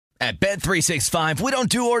At Bet365, we don't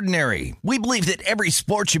do ordinary. We believe that every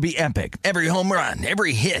sport should be epic. Every home run,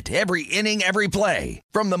 every hit, every inning, every play.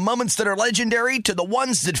 From the moments that are legendary to the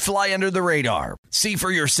ones that fly under the radar. See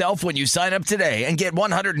for yourself when you sign up today and get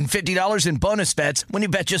 $150 in bonus bets when you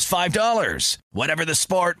bet just $5. Whatever the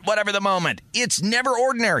sport, whatever the moment, it's never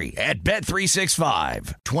ordinary at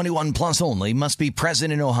Bet365. 21 plus only. Must be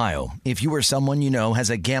present in Ohio. If you or someone you know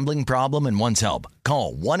has a gambling problem and wants help,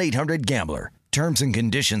 call 1-800-GAMBLER. Terms and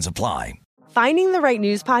conditions apply. Finding the right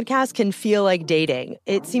news podcast can feel like dating.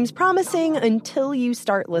 It seems promising until you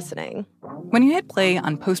start listening. When you hit play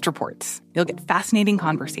on Post Reports, you'll get fascinating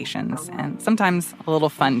conversations and sometimes a little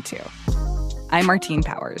fun, too. I'm Martine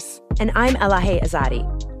Powers. And I'm Elahe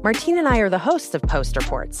Azadi. Martine and I are the hosts of Post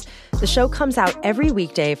Reports. The show comes out every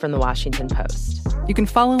weekday from the Washington Post. You can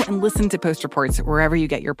follow and listen to Post Reports wherever you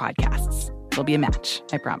get your podcasts. It'll be a match,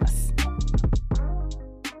 I promise.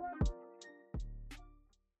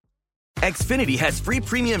 Xfinity has free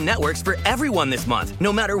premium networks for everyone this month,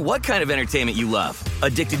 no matter what kind of entertainment you love.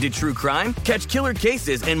 Addicted to true crime? Catch killer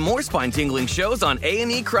cases and more spine-tingling shows on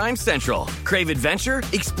A&E Crime Central. Crave adventure?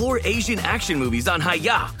 Explore Asian action movies on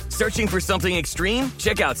Hayya. Searching for something extreme?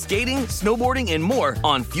 Check out skating, snowboarding, and more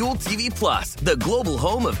on Fuel TV Plus, the global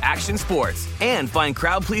home of action sports. And find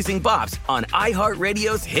crowd-pleasing bops on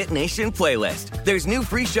iHeartRadio's Hit Nation playlist. There's new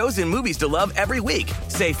free shows and movies to love every week.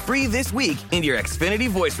 Say free this week in your Xfinity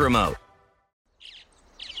voice remote.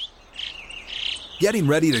 Getting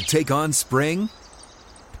ready to take on spring?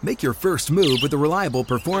 Make your first move with the reliable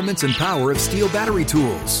performance and power of Steel battery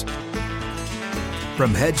tools.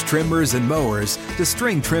 From hedge trimmers and mowers to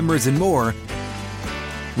string trimmers and more,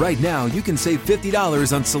 right now you can save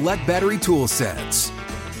 $50 on select battery tool sets.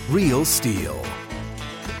 Real Steel.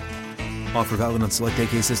 Offer valid on select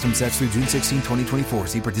AK system sets through June 16, 2024.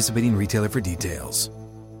 See participating retailer for details.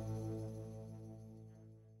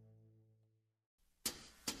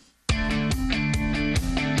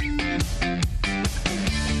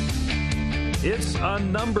 It's a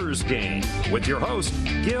numbers game with your host,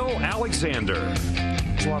 Gil Alexander.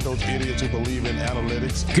 It's one of those idiots who believe in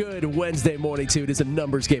analytics. Good Wednesday morning, too. It is a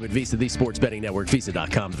numbers game at Visa, the sports betting network,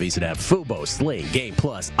 Visa.com, the Visa app, Fubo, Sling, Game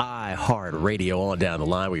Plus, iHeartRadio, on down the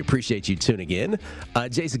line. We appreciate you tuning in.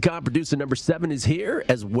 Jason Kahn, producer number 7, is here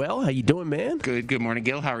as well. How you doing, man? Good morning,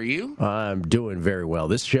 Gil. How are you? I'm doing very well.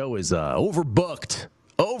 This show is overbooked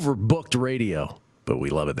radio. But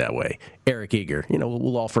we love it that way. Eric Eager,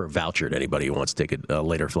 we'll offer a voucher to anybody who wants to take a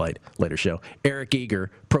later show. Eric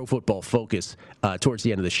Eager, Pro Football Focus, towards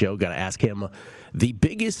the end of the show. Got to ask him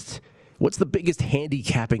what's the biggest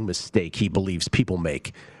handicapping mistake he believes people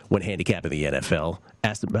make when handicapping the NFL.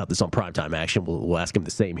 Asked him about this on Primetime Action. We'll ask him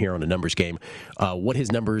the same here on the numbers game. What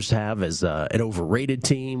his numbers have as an overrated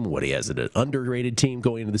team, what he has as an underrated team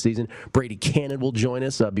going into the season. Brady Cannon will join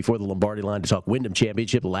us before the Lombardi line to talk Wyndham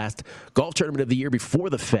Championship, the last golf tournament of the year before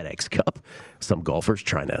the FedEx Cup. Some golfers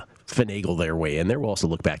trying to finagle their way in there. We'll also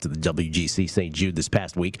look back to the WGC St. Jude this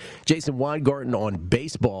past week. Jason Weingarten on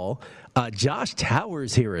baseball. Josh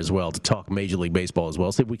Towers here as well to talk Major League Baseball as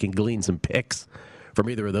well. See if we can glean some picks from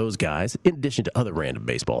either of those guys, in addition to other random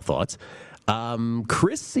baseball thoughts.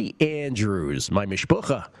 Chrissy Andrews, my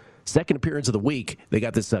mishpucha, second appearance of the week. They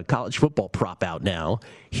got this college football prop out now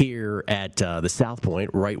here at the South Point,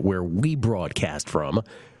 right where we broadcast from.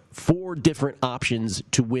 4 different options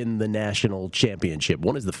to win the national championship.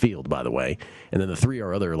 One is the field, by the way, and then the 3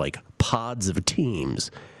 are other pods of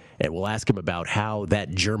teams. And we'll ask him about how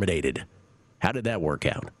that germinated. How did that work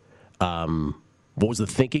out? What was the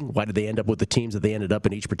thinking? Why did they end up with the teams that they ended up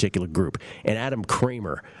in each particular group? And Adam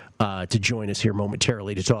Kramer to join us here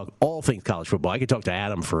momentarily to talk all things college football. I could talk to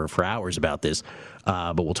Adam for hours about this,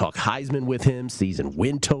 but we'll talk Heisman with him, season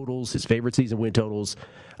win totals, his favorite season win totals,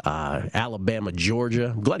 Alabama,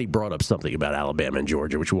 Georgia. I'm glad he brought up something about Alabama and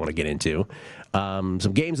Georgia, which we want to get into. Some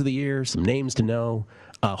games of the year, some names to know.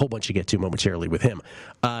 A whole bunch to get to momentarily with him.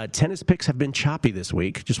 Tennis picks have been choppy this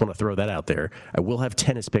week. Just want to throw that out there. I will have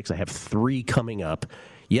tennis picks. I have 3 coming up.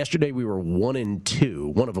 Yesterday we were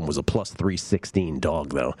 1-2. One of them was a plus 316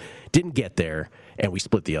 dog, though. Didn't get there, and we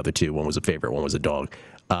split the other 2. One was a favorite, one was a dog.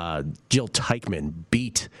 Jill Teichman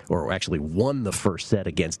won the first set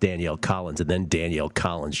against Danielle Collins, and then Danielle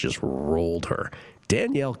Collins just rolled her.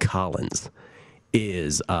 Danielle Collins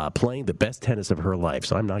is playing the best tennis of her life,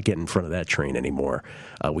 so I'm not getting in front of that train anymore.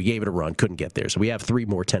 We gave it a run, couldn't get there. So we have 3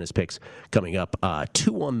 more tennis picks coming up,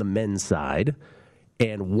 2 on the men's side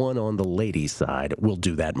and 1 on the ladies' side. We'll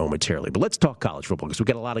do that momentarily. But let's talk college football because we've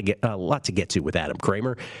got a lot to get to with Adam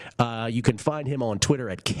Kramer. You can find him on Twitter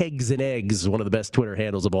at Kegs and Eggs, one of the best Twitter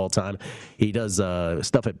handles of all time. He does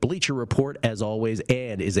stuff at Bleacher Report, as always,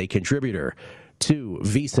 and is a contributor to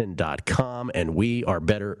VSiN.com, and we are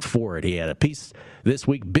better for it. He had a piece this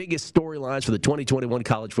week, biggest storylines for the 2021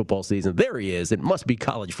 college football season. There he is. It must be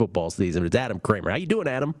college football season. It's Adam Kramer. How you doing,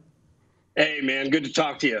 Adam? Hey, man, good to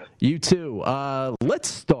talk to you. You too. Let's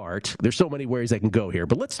start. There's so many ways I can go here,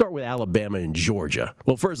 but let's start with Alabama and Georgia.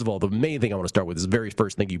 Well, first of all, the main thing I want to start with is the very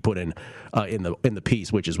first thing you put in the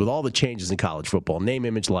piece, which is with all the changes in college football, name,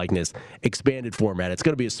 image, likeness, expanded format. It's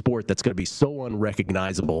going to be a sport that's going to be so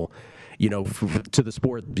unrecognizable, to the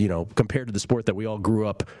sport, compared to the sport that we all grew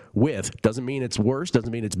up with. Doesn't mean it's worse,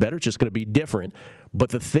 doesn't mean it's better, it's just going to be different. But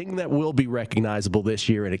the thing that will be recognizable this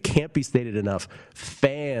year, and it can't be stated enough,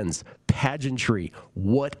 fans, pageantry,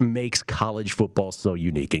 what makes college football so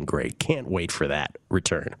unique and great. Can't wait for that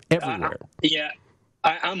return everywhere.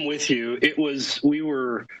 I'm with you.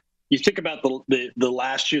 You think about the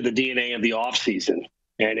last year, the DNA of the offseason.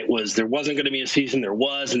 And there wasn't going to be a season. There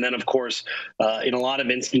was. And then, of course, in a lot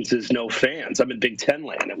of instances, no fans. I'm in Big Ten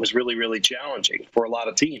land. It was really, really challenging for a lot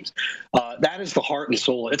of teams. That is the heart and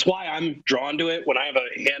soul. It's why I'm drawn to it. When I have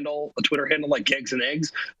a Twitter handle like Kegs and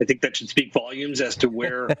Eggs, I think that should speak volumes as to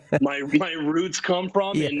where my roots come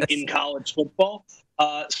from in college football.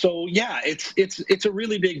 It's a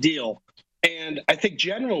really big deal. And I think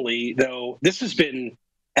generally, though, this has been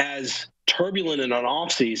as turbulent in an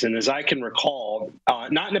offseason as I can recall,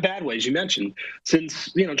 not in a bad way, as you mentioned, since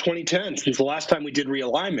 2010, since the last time we did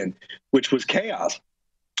realignment, which was chaos.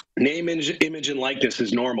 Name, image, and likeness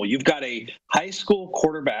is normal. You've got a high school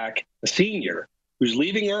quarterback, a senior, who's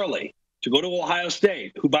leaving early to go to Ohio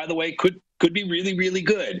State, who, by the way, could be really, really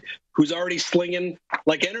good, who's already slinging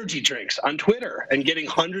like energy drinks on Twitter and getting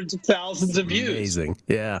hundreds of thousands of views. Amazing.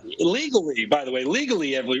 Yeah. Legally, by the way,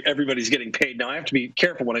 everybody's getting paid. Now, I have to be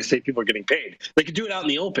careful when I say people are getting paid. They can do it out in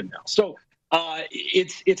the open now. So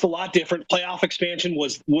it's a lot different. Playoff expansion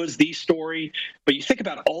was the story, but you think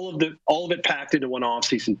about all of it packed into one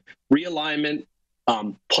offseason. Realignment,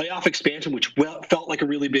 playoff expansion, which felt like a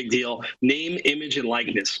really big deal, name, image, and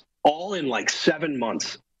likeness, all in like 7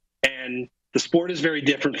 months. And the sport is very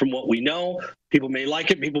different from what we know. People may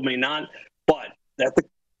like it, people may not, but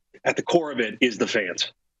at the core of it is the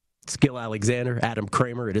fans. It's Gil Alexander, Adam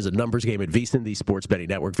Kramer. It is a numbers game at VSiN, the sports betting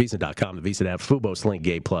network, VSiN.com, the VSiN app, Fubo, Sling,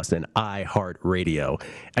 Gay Plus, and iHeartRadio.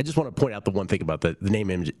 I just want to point out the one thing about the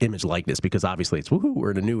name, image, likeness, because obviously it's woohoo,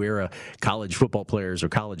 we're in a new era. College football players or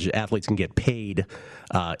college athletes can get paid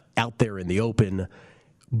out there in the open,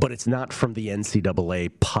 but it's not from the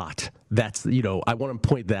NCAA pot. That's, I want to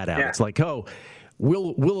point that out. Yeah. It's like,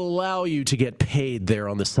 we'll allow you to get paid there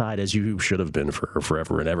on the side as you should have been for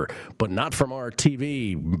forever and ever, but not from our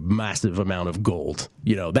TV massive amount of gold.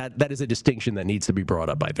 That is a distinction that needs to be brought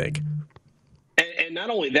up, I think. And not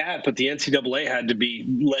only that, but the NCAA had to be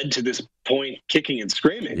led to this point kicking and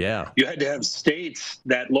screaming. Yeah. You had to have states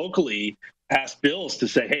that locally passed bills to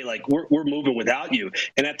say, hey, like, we're moving without you.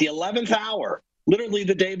 And at the 11th hour, literally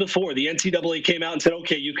the day before, the NCAA came out and said,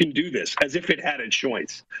 okay, you can do this, as if it had a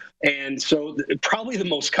choice. And so probably the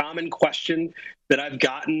most common question that I've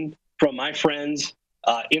gotten from my friends,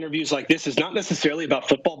 interviews like this, is not necessarily about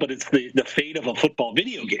football, but it's the fate of a football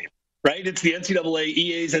video game, right? It's the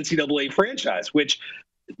EA's NCAA franchise, which,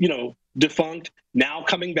 defunct, now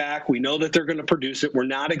coming back. We know that they're going to produce it. We're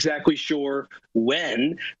not exactly sure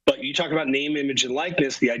when, but you talk about name, image, and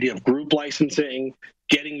likeness, the idea of group licensing,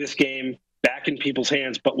 getting this game back in people's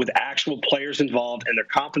hands, but with actual players involved and they're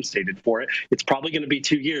compensated for it. It's probably going to be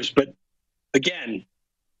 2 years. But again,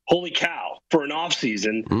 holy cow, for an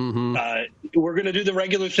offseason, we're going to do the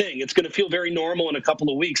regular thing. It's going to feel very normal in a couple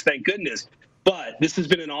of weeks, thank goodness. But this has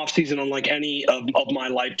been an offseason unlike any of my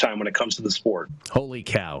lifetime when it comes to the sport. Holy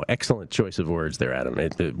cow. Excellent choice of words there, Adam.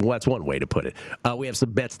 Well, that's one way to put it. We have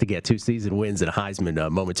some bets to get to, season wins and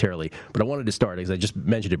Heisman momentarily. But I wanted to start, because I just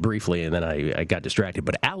mentioned it briefly, and then I got distracted.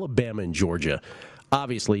 But Alabama and Georgia,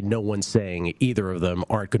 obviously no one's saying either of them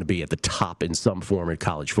aren't going to be at the top in some form in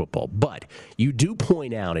college football. But you do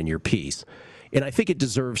point out in your piece, and I think it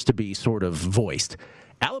deserves to be sort of voiced,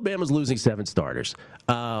 Alabama's losing 7 starters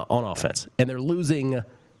on offense, and they're losing,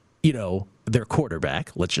 their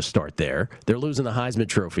quarterback. Let's just start there. They're losing the Heisman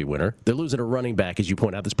Trophy winner. They're losing a running back, as you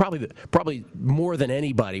point out. That's probably more than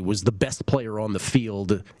anybody was the best player on the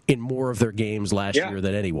field in more of their games last year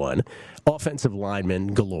than anyone. Offensive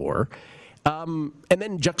linemen galore. And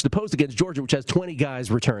then juxtaposed against Georgia, which has 20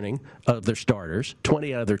 guys returning of their starters,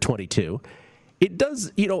 20 out of their 22. It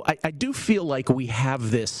does, I do feel like we have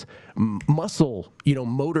this muscle,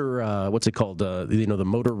 motor, what's it called? The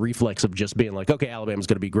motor reflex of just being like, okay, Alabama's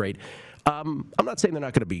going to be great. I'm not saying they're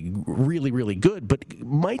not going to be really, really good, but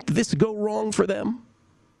might this go wrong for them?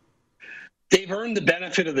 they've earned the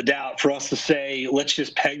benefit of the doubt for us to say, let's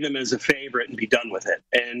just peg them as a favorite and be done with it.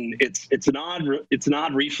 And it's an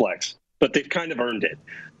odd reflex, but they've kind of earned it.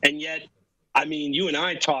 And yet, I mean, you and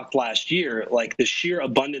I talked last year, like the sheer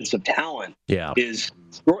abundance of talent is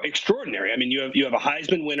extraordinary. I mean, you have a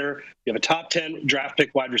Heisman winner, you have a top 10 draft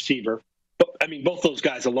pick wide receiver. I mean, both those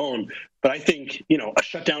guys alone. But I think, a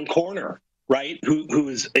shutdown corner, right, who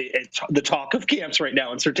is the talk of camps right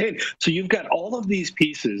now in Surtain. So you've got all of these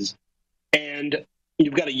pieces, and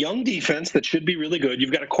you've got a young defense that should be really good.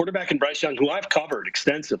 You've got a quarterback in Bryce Young, who I've covered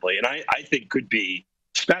extensively, and I think could be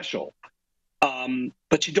special.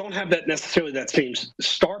 But you don't have that same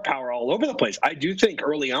star power all over the place. I do think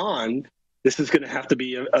early on, this is going to have to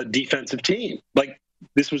be a defensive team. Like,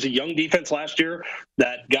 this was a young defense last year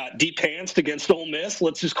that got depantsed against Ole Miss.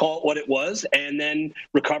 Let's just call it what it was, and then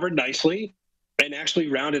recovered nicely and actually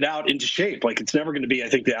rounded out into shape. Like, it's never going to be, I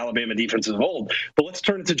think, the Alabama defense of old. But let's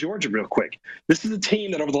turn it to Georgia real quick. This is a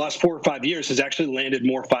team that over the last 4 or 5 years has actually landed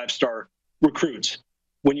more 5-star recruits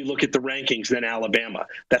when you look at the rankings than Alabama.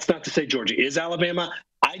 That's not to say Georgia is Alabama.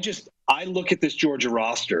 I look at this Georgia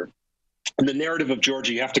roster and the narrative of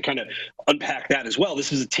Georgia. You have to kind of unpack that as well.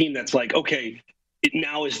 This is a team that's like, okay,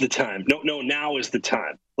 now is the time. No, now is the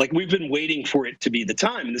time. Like, we've been waiting for it to be the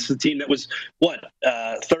time. And this is a team that was,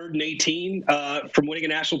 3rd and 18 from winning a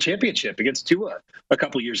national championship against Tua a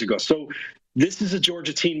couple years ago. So this is a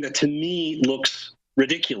Georgia team that, to me, looks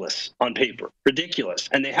ridiculous on paper. Ridiculous.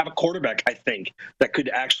 And they have a quarterback, I think, that could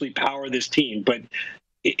actually power this team. But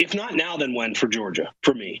if not now, then when for Georgia,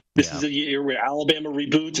 for me? This is a year where Alabama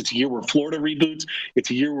reboots. It's a year where Florida reboots.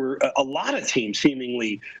 It's a year where a lot of teams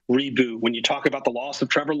seemingly reboot when you talk about the loss of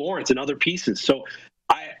Trevor Lawrence and other pieces. So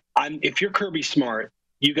if you're Kirby Smart,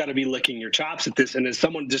 you got to be licking your chops at this. And as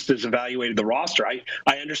someone just has evaluated the roster, I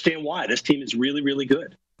understand why. This team is really, really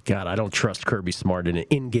good. God, I don't trust Kirby Smart in an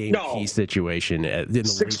in-game key situation.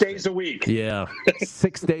 6 days a week. Yeah,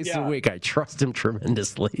 6 days a week. I trust him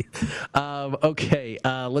tremendously. Okay,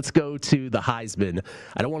 let's go to the Heisman.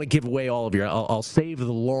 I don't want to give away all of your. I'll save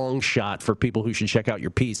the long shot for people who should check out your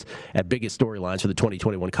piece at Biggest Storylines for the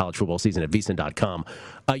 2021 college football season at vsin.com.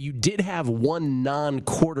 You did have one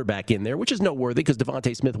non-quarterback in there, which is noteworthy because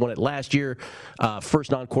Devontae Smith won it last year. First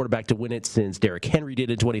non-quarterback to win it since Derrick Henry did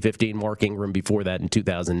in 2015, Mark Ingram before that in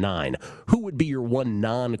 2009. Who would be your one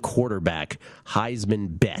non-quarterback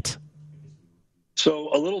Heisman bet? So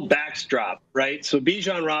a little backdrop, right? So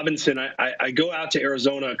Bijan Robinson, I go out to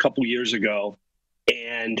Arizona a couple years ago,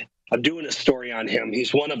 and I'm doing a story on him.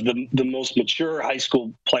 He's one of the most mature high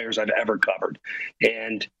school players I've ever covered.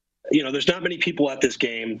 And, there's not many people at this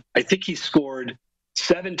game. I think he scored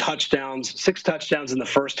 6 touchdowns in the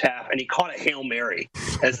first half, and he caught a Hail Mary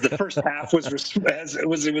as the first half was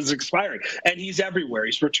expiring. And he's everywhere.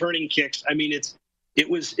 He's returning kicks. I mean, it's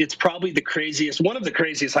probably one of the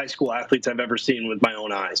craziest high school athletes I've ever seen with my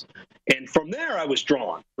own eyes. And from there, I was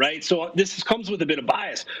drawn, right? So this comes with a bit of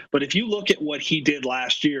bias. But if you look at what he did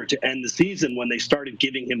last year to end the season when they started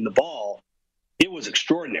giving him the ball, it was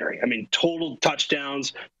extraordinary. I mean, total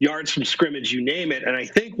touchdowns, yards from scrimmage, you name it. And I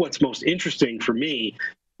think what's most interesting for me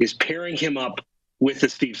is pairing him up with a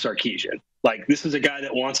Steve Sarkisian. Like, this is a guy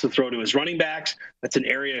that wants to throw to his running backs. That's an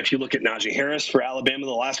area, if you look at Najee Harris for Alabama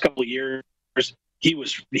the last couple of years, he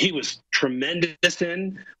was tremendous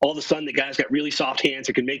in. All of a sudden, the guy's got really soft hands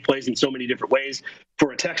that can make plays in so many different ways.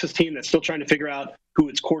 For a Texas team that's still trying to figure out who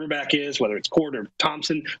its quarterback is, whether it's Cord or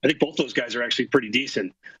Thompson, I think both those guys are actually pretty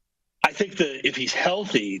decent. I think that if he's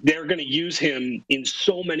healthy, they're going to use him in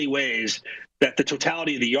so many ways that the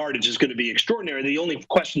totality of the yardage is going to be extraordinary. The only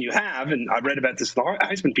question you have, and I read about this in the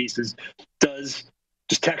Heisman piece, is does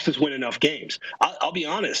Texas win enough games? I'll be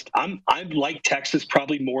honest. I like Texas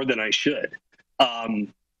probably more than I should.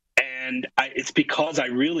 And it's because I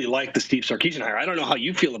really like the Steve Sarkisian hire. I don't know how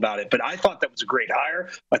you feel about it, but I thought that was a great hire.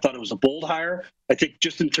 I thought it was a bold hire. I think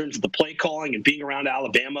just in terms of the play calling and being around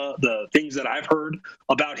Alabama, the things that I've heard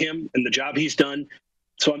about him and the job he's done.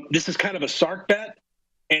 So this is kind of a Sark bet,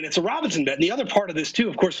 and it's a Robinson bet. And the other part of this, too,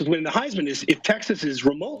 of course, with winning the Heisman is if Texas is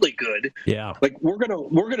remotely good, like we're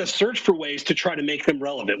gonna search for ways to try to make them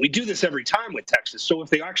relevant. We do this every time with Texas. So if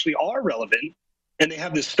they actually are relevant and they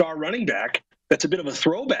have this star running back that's a bit of a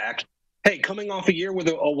throwback, hey, coming off a year where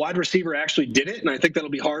a wide receiver actually did it, and I think that'll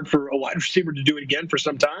be hard for a wide receiver to do it again for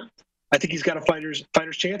some time, I think he's got a fighter's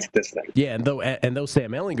chance at this thing. Yeah, and though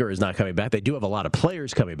Sam Ehlinger is not coming back, they do have a lot of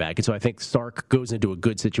players coming back, and so I think Sark goes into a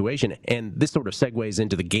good situation. And this sort of segues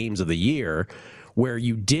into the games of the year, where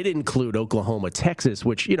you did include Oklahoma, Texas,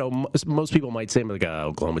 which, you know, most people might say, like,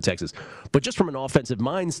 Oklahoma, Texas. But just from an offensive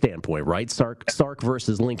mind standpoint, right, Sark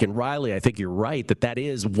versus Lincoln Riley, I think you're right that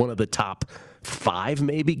is one of the top 5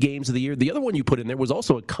 maybe games of the year. The other one you put in there was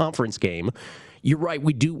also a conference game. You're right.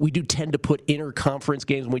 We do tend to put interconference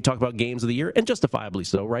games when we talk about games of the year, and justifiably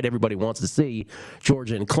so, right? Everybody wants to see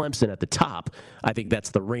Georgia and Clemson at the top. I think that's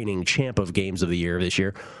the reigning champ of games of the year this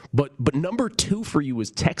year. But number 2 for you is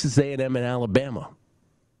Texas A&M and Alabama.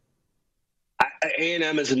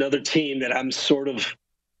 A&M is another team that I'm sort of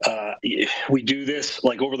we do this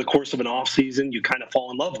like over the course of an off season. You kind of fall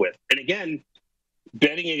in love with, and again,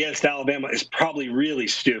 betting against Alabama is probably really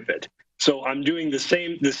stupid. So I'm doing the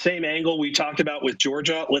same angle we talked about with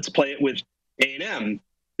Georgia. Let's play it with A&M.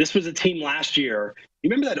 This was a team last year.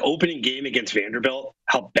 You remember that opening game against Vanderbilt,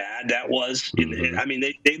 how bad that was? Mm-hmm. I mean,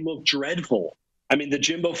 they looked dreadful. I mean, the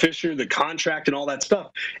Jimbo Fisher, the contract and all that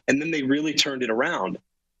stuff. And then they really turned it around.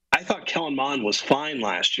 I thought Kellen Mond was fine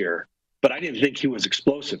last year, but I didn't think he was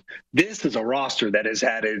explosive. This is a roster that has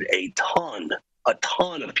added a ton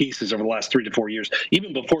of pieces over the last 3 to 4 years,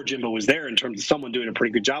 even before Jimbo was there, in terms of someone doing a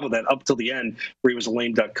pretty good job of that up till the end where he was a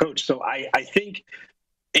lame duck coach. So I think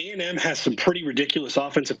A&M has some pretty ridiculous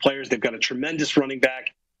offensive players. They've got a tremendous running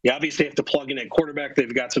back. You obviously have to plug in at quarterback.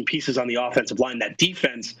 They've got some pieces on the offensive line. That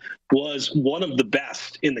defense was one of the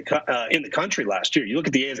best in the country last year. You look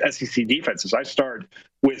at the SEC defenses. I start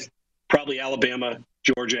with probably Alabama,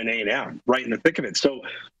 Georgia, and A&M right in the thick of it. So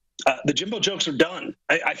the Jimbo jokes are done.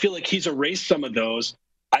 I feel like he's erased some of those.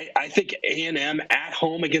 I think A&M at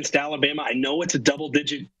home against Alabama, I know it's a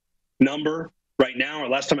double-digit number right now, or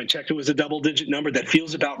last time I checked it was a double-digit number. That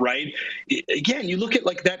feels about right. Again, you look at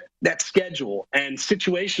like that schedule, and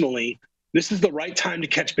situationally, this is the right time to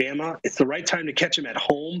catch Bama. It's the right time to catch them at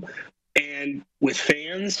home, and with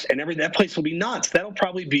fans and everything, that place will be nuts. That'll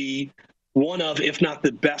probably be one of, if not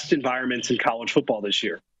the best environments in college football this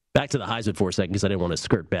year. Back to the Heisman for a second, because I didn't want to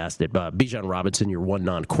skirt past it. Bijan Robinson, your one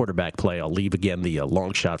non-quarterback play. I'll leave again the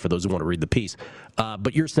long shot for those who want to read the piece.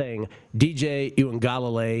 But you're saying DJ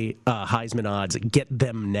Uiagalelei, Heisman odds, get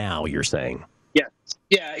them now, you're saying?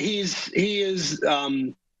 Yeah, he is.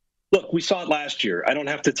 Look, we saw it last year. I don't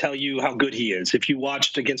have to tell you how good he is. If you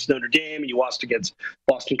watched against Notre Dame and you watched against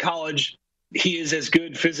Boston College, he is as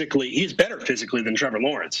good physically. He's better physically than Trevor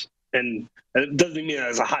Lawrence. And it doesn't mean that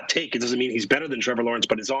as a hot take. It doesn't mean he's better than Trevor Lawrence,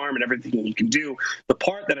 but his arm and everything he can do. The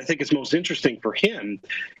part that I think is most interesting for him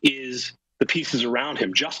is the pieces around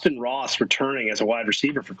him. Justin Ross returning as a wide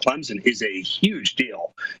receiver for Clemson is a huge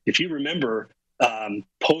deal. If you remember,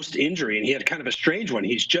 post-injury, and he had kind of a strange one,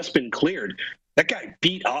 he's just been cleared. That guy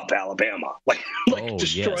beat up Alabama,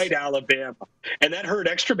 destroyed Alabama. And that hurt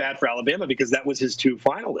extra bad for Alabama because that was his 2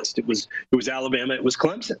 finalists. It was Alabama, it was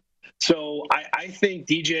Clemson. So I think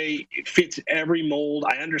DJ fits every mold.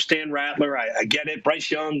 I understand Rattler. I get it. Bryce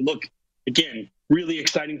Young, look, again, really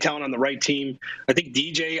exciting talent on the right team. I think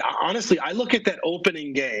DJ, honestly, I look at that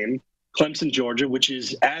opening game, Clemson, Georgia, which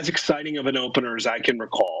is as exciting of an opener as I can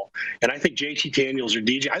recall. And I think JT Daniels or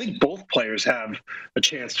DJ, I think both players have a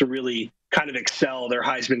chance to really kind of excel their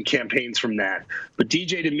Heisman campaigns from that. But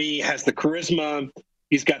DJ, to me, has the charisma.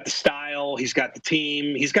 He's got the style. He's got the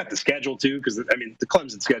team. He's got the schedule, too, because, I mean, the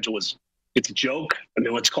Clemson schedule it's a joke. I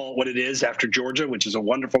mean, let's call it what it is after Georgia, which is a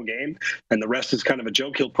wonderful game, and the rest is kind of a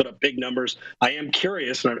joke. He'll put up big numbers. I am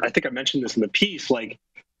curious, and I think I mentioned this in the piece, like,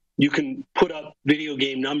 you can put up video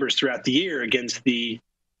game numbers throughout the year against the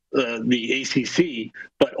ACC,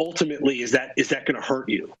 but ultimately, is that going to hurt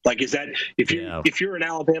you? Like, is that if you're an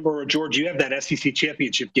Alabama or a Georgia, you have that SEC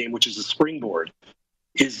championship game, which is a springboard.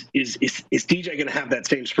 Is DJ going to have that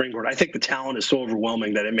same springboard? I think the talent is so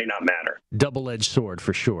overwhelming that it may not matter. Double-edged sword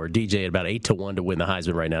for sure. DJ at about 8-1 to win the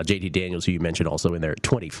Heisman right now. JT Daniels, who you mentioned, also in there at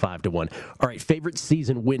 25-1. All right, favorite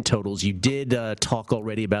season win totals. You did talk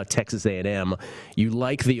already about Texas A&M. You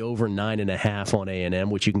like the over 9.5 on A&M,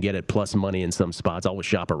 which you can get at plus money in some spots. I always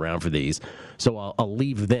shop around for these, so I'll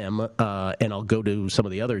leave them and I'll go to some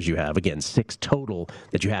of the others you have. Again, 6 total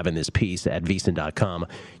that you have in this piece at VSiN.com.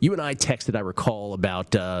 You and I texted, I recall, about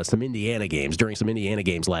some Indiana games, during some Indiana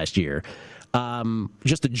games last year.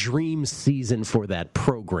 Just a dream season for that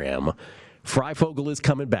program. Freifogel is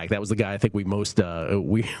coming back. That was the guy I think we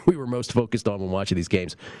were most focused on when watching these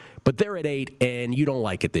games. But they're at 8, and you don't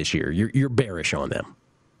like it this year. You're bearish on them.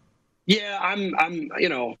 Yeah, I'm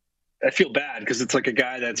I feel bad because it's like a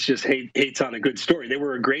guy that's just hates on a good story. They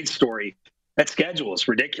were a great story. That schedule is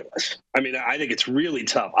ridiculous. I mean, I think it's really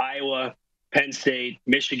tough. Iowa, Penn State,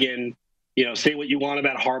 Michigan. Say what you want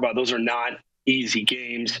about Harbaugh. Those are not easy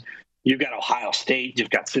games. You've got Ohio State. You've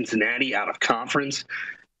got Cincinnati out of conference.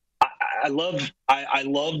 I love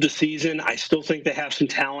the season. I still think they have some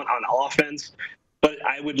talent on offense, but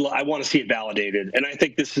I want to see it validated. And I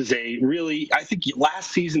think this is I think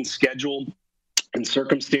last season's schedule and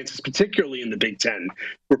circumstances, particularly in the Big Ten,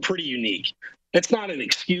 were pretty unique. It's not an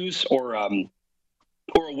excuse or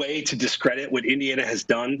a way to discredit what Indiana has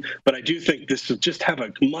done, but I do think this will just have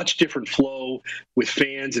a much different flow with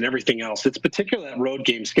fans and everything else. It's particularly that road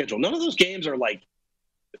game schedule. None of those games are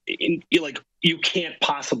you can't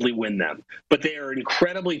possibly win them, but they are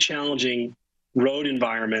incredibly challenging road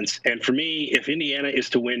environments. And for me, if Indiana is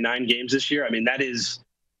to win 9 games this year, I mean, that is,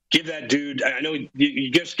 give that dude, I know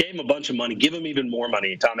you just gave him a bunch of money, give him even more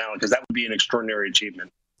money, Tom Allen, because that would be an extraordinary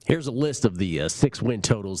achievement. Here's a list of the 6 win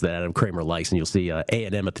totals that Adam Kramer likes, and you'll see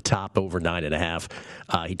A&M at the top, over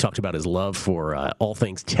 9.5. He talked about his love for all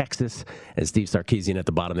things Texas, and Steve Sarkisian at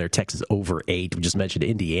the bottom there, Texas over 8. We just mentioned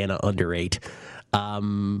Indiana under 8.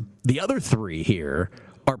 The other 3 here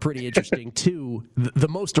are pretty interesting, too, the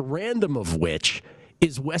most random of which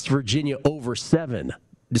is West Virginia over 7.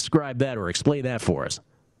 Describe that or explain that for us.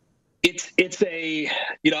 It's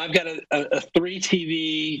I've got a 3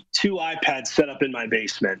 TV, 2 iPads set up in my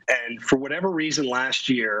basement. And for whatever reason last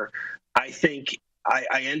year, I think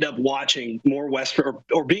I end up watching more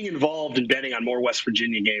or being involved in betting on more West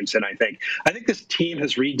Virginia games than I think. I think this team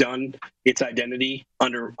has redone its identity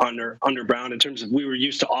under Brown in terms of, we were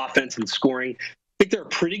used to offense and scoring. I think they're a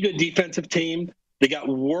pretty good defensive team. They got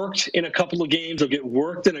worked in a couple of games. They'll get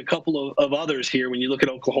worked in a couple of others here when you look at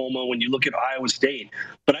Oklahoma, when you look at Iowa State.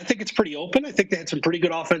 But I think it's pretty open. I think they had some pretty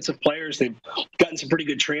good offensive players. They've gotten some pretty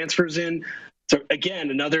good transfers in. So,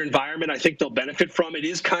 again, another environment I think they'll benefit from. It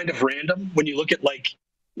is kind of random when you look at,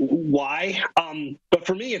 why. But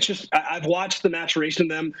for me, it's just I've watched the maturation of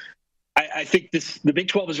them. I think the Big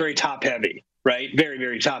 12 is very top-heavy, right? Very,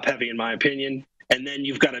 very top-heavy in my opinion. And then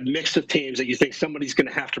you've got a mix of teams that you think somebody's going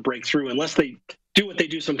to have to break through unless they do what they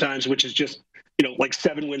do sometimes, which is just,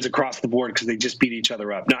 7 wins across the board because they just beat each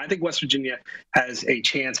other up. Now, I think West Virginia has a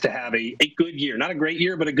chance to have a good year. Not a great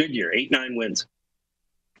year, but a good year. 8-9 wins.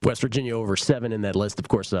 West Virginia over 7 in that list. Of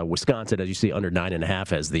course, Wisconsin, as you see, under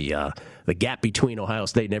 9.5 as the gap between Ohio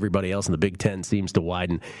State and everybody else in the Big Ten seems to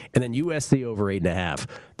widen. And then USC over 8.5.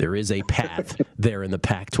 There is a path there in the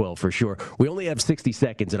Pac-12 for sure. We only have 60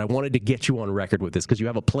 seconds, and I wanted to get you on record with this because you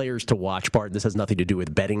have a players to watch part. This has nothing to do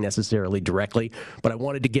with betting necessarily directly, but I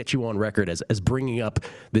wanted to get you on record as bringing up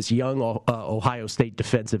this young Ohio State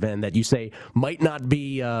defensive end that you say might not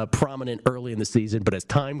be prominent early in the season, but as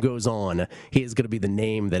time goes on, he is going to be the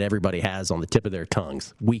name that everybody has on the tip of their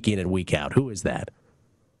tongues week in and week out. Who is that?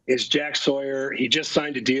 Is Jack Sawyer. He just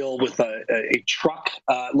signed a deal with a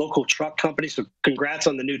local truck company. So congrats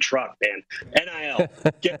on the new truck, man. NIL,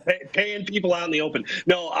 paying people out in the open.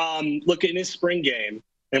 No, look, in his spring game,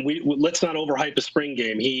 and let's not overhype a spring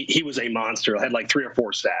game. He was a monster. Had 3 or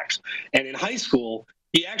 4 sacks. And in high school,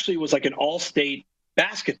 he actually was an all-state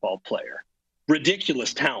basketball player.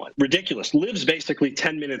 Ridiculous talent, ridiculous. Lives basically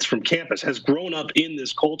 10 minutes from campus, has grown up in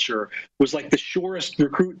this culture, was the surest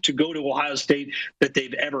recruit to go to Ohio State that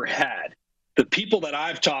they've ever had. The people that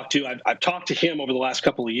I've talked to, I've talked to him over the last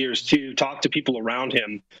couple of years too, talked to people around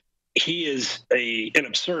him. He is an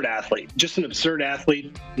absurd athlete, just an absurd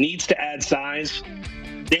athlete, needs to add size.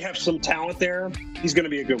 They have some talent there. He's going to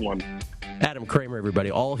be a good one. Adam Kramer, everybody.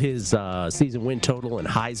 All his season win total and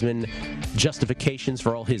Heisman justifications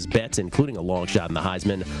for all his bets, including a long shot in the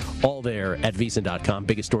Heisman, all there at VSiN.com.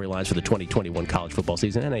 Biggest storylines for the 2021 college football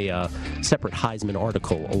season, and a separate Heisman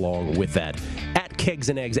article along with that. At Kegs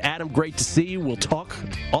and Eggs. Adam, great to see you. We'll talk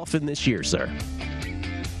often this year, sir.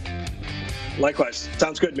 Likewise.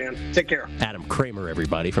 Sounds good, man. Take care. Adam Kramer,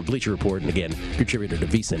 everybody, from Bleacher Report, and again, contributor to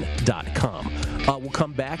VSiN.com. We'll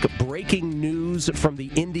come back. Breaking news from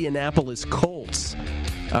the Indianapolis Colts.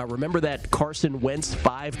 Remember that Carson Wentz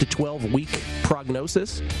 5 to 12 week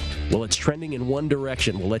prognosis? Well, it's trending in one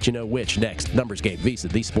direction. We'll let you know which next. Numbers Game,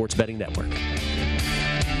 VSiN, the Sports Betting Network.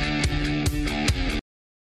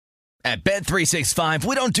 At Bet365,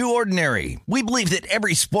 we don't do ordinary. We believe that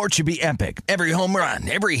every sport should be epic. Every home run,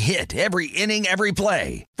 every hit, every inning, every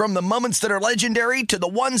play. From the moments that are legendary to the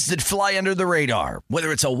ones that fly under the radar.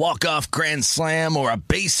 Whether it's a walk-off grand slam or a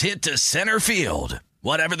base hit to center field.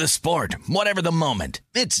 Whatever the sport, whatever the moment.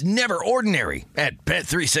 It's never ordinary at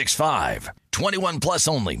Bet365. 21 plus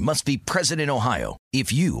only. Must be present in Ohio.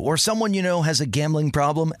 If you or someone you know has a gambling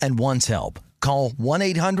problem and wants help, call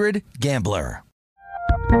 1-800-GAMBLER.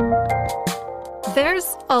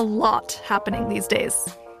 There's a lot happening these days,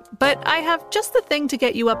 but I have just the thing to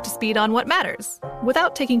get you up to speed on what matters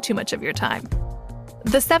without taking too much of your time.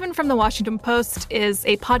 The 7 from the Washington Post is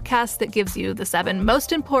a podcast that gives you the 7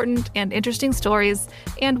 most important and interesting stories,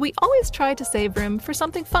 and we always try to save room for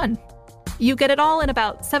something fun. You get it all in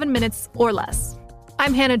about 7 minutes or less.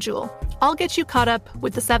 I'm Hannah Jewell. I'll get you caught up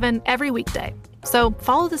with the 7 every weekday. So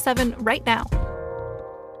follow the 7 right now.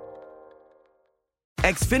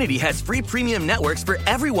 Xfinity has free premium networks for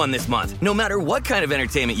everyone this month, no matter what kind of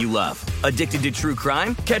entertainment you love. Addicted to true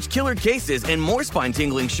crime? Catch killer cases and more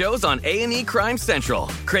spine-tingling shows on A&E Crime Central.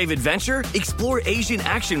 Crave adventure? Explore Asian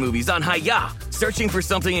action movies on Hi-YAH. Searching for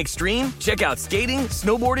something extreme? Check out skating,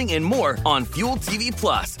 snowboarding, and more on Fuel TV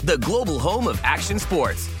Plus, the global home of action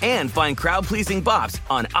sports. And find crowd-pleasing bops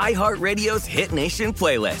on iHeartRadio's Hit Nation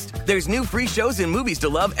playlist. There's new free shows and movies to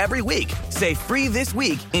love every week. Say free this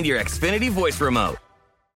week in your Xfinity voice remote.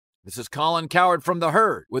 This is Colin Cowherd from The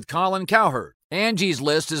Herd with Colin Cowherd. Angie's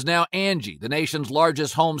List is now Angie, the nation's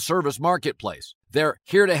largest home service marketplace. They're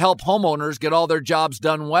here to help homeowners get all their jobs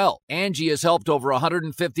done well. Angie has helped over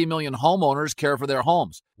 150 million homeowners care for their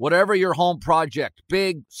homes. Whatever your home project,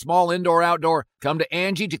 big, small, indoor, outdoor, come to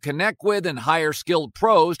Angie to connect with and hire skilled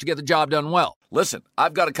pros to get the job done well. Listen,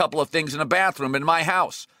 I've got a couple of things in a bathroom in my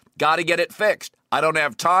house. Got to get it fixed. I don't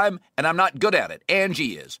have time, and I'm not good at it.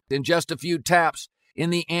 Angie is. In just a few taps, in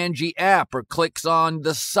the Angie app or clicks on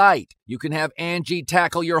the site, you can have Angie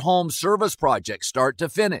tackle your home service project start to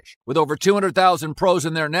finish. With over 200,000 pros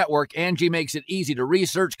in their network, Angie makes it easy to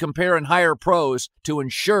research, compare, and hire pros to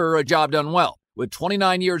ensure a job done well. With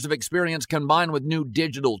 29 years of experience combined with new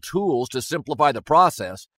digital tools to simplify the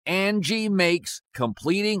process, Angie makes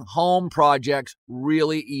completing home projects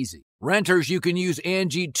really easy. Renters, you can use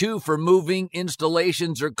Angie too for moving,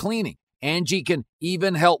 installations, or cleaning. Angie can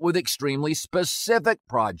even help with extremely specific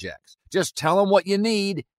projects. Just tell them what you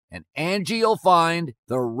need, and Angie will find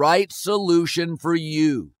the right solution for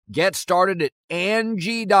you. Get started at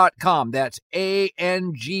Angie.com. That's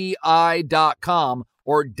ANGI.com,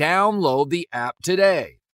 or download the app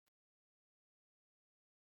today.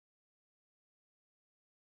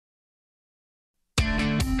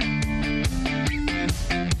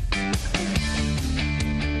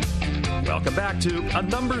 Welcome back to A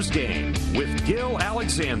Numbers Game with Gil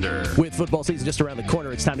Alexander. With football season just around the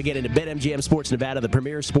corner, it's time to get into BetMGM Sports Nevada, the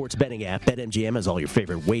premier sports betting app. BetMGM has all your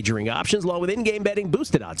favorite wagering options, along with in-game betting,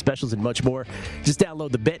 boosted odds specials, and much more. Just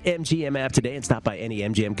download the BetMGM app today and stop by any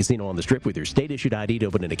MGM casino on the Strip with your state-issued ID to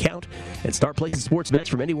open an account and start placing sports bets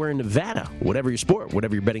from anywhere in Nevada. Whatever your sport,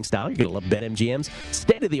 whatever your betting style, you're going to love BetMGM's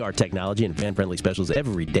state-of-the-art technology and fan-friendly specials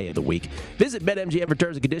every day of the week. Visit BetMGM for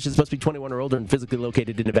terms and conditions. Must be 21 or older and physically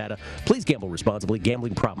located in Nevada. Please gamble responsibly.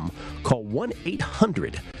 Gambling problem? Call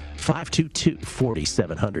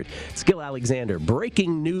 1-800-522-4700. It's Gil Alexander.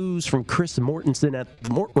 Breaking news from Chris Mortensen at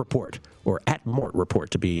the Mort Report, or at Mort Report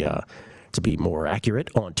to be more accurate,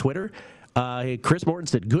 on Twitter. Chris Mortensen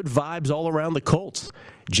said, good vibes all around the Colts.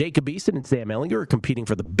 Jacob Eason and Sam Ehlinger are competing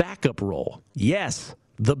for the backup role. Yes,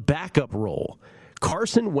 the backup role.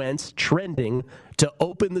 Carson Wentz trending to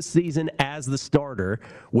open the season as the starter,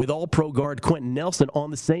 with All-Pro guard Quentin Nelson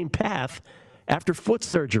on the same path after foot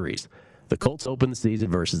surgeries. The Colts open the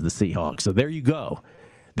season versus the Seahawks. So there you go.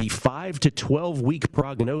 The 5 to 12-week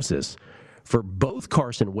prognosis for both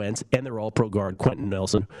Carson Wentz and their All-Pro guard Quentin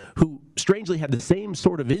Nelson, who strangely had the same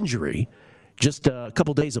sort of injury just a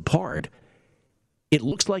couple days apart. It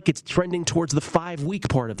looks like it's trending towards the 5-week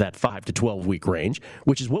part of that 5 to 12-week range,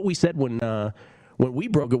 which is what we said when we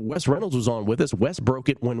broke it. Wes Reynolds was on with us. Wes broke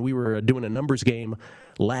it when we were doing a numbers game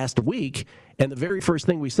last week, and the very first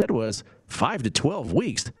thing we said was 5 to 12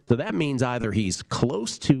 weeks. So that means either he's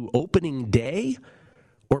close to opening day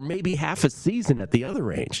or maybe half a season at the other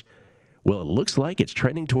range. Well, it looks like it's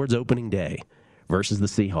trending towards opening day versus the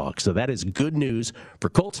Seahawks. So that is good news for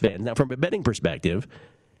Colts fans. Now, from a betting perspective,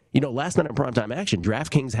 last night on Primetime Action,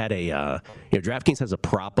 DraftKings had DraftKings has a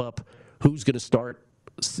prop up who's going to start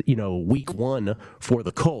week 1 for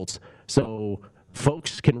the Colts. So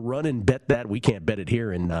folks can run and bet that. We can't bet it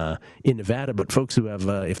here in Nevada, but folks who have,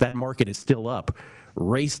 if that market is still up,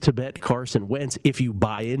 race to bet Carson Wentz if you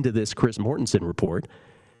buy into this Chris Mortensen report.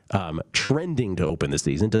 Trending to open the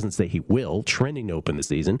season. Doesn't say he will. Trending to open the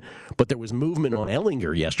season. But there was movement on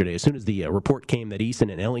Ehlinger yesterday. As soon as the report came that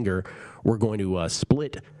Eason and Ehlinger were going to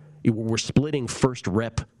split, we're splitting first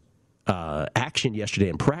rep action yesterday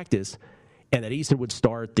in practice, and that Eason would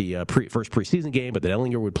start the first preseason game, but that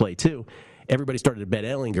Ehlinger would play too. Everybody started to bet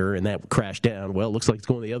Ehlinger, and that crashed down. Well, it looks like it's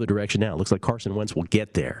going the other direction now. It looks like Carson Wentz will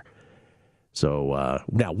get there. So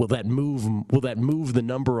now, will that move the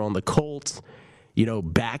number on the Colts,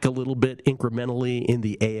 back a little bit incrementally in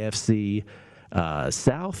the AFC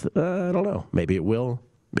South? I don't know. Maybe it will.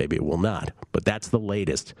 Maybe it will not. But that's the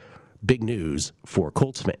latest. big news for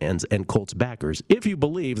Colts fans and Colts backers if you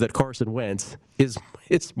believe that Carson Wentz is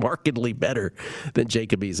markedly better than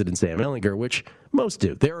Jacob Eason and Sam Ehlinger, which most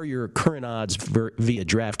do. There are your current odds via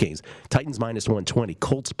DraftKings. Titans minus 120,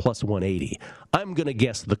 Colts plus 180. I'm going to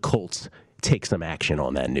guess the Colts take some action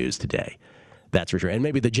on that news today. That's for sure. And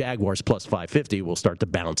maybe the Jaguars plus 550 will start to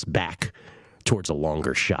bounce back towards a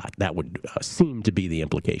longer shot. That would seem to be the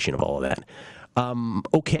implication of all of that.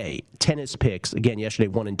 Okay, tennis picks. Again, yesterday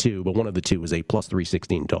 1 and 2, but one of the two was a plus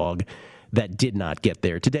 316 dog that did not get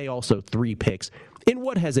there. Today also 3 picks in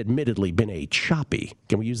what has admittedly been a choppy,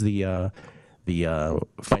 can we use the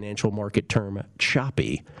financial market term,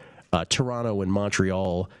 choppy, Toronto and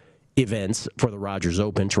Montreal events for the Rogers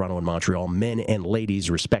Open. Toronto and Montreal, men and ladies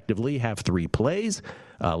respectively, have 3 plays.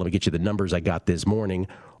 Let me get you the numbers I got this morning.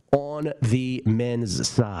 On the men's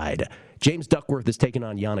side, James Duckworth is taking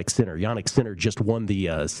on Jannik Sinner. Jannik Sinner just won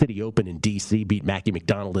the City Open in D.C., beat Mackie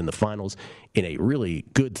McDonald in the finals in a really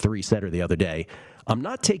good 3-setter the other day. I'm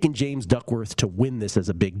not taking James Duckworth to win this as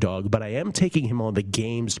a big dog, but I am taking him on the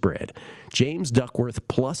game spread. James Duckworth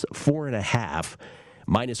plus 4.5,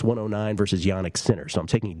 minus 109 versus Jannik Sinner. So I'm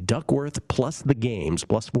taking Duckworth plus the games,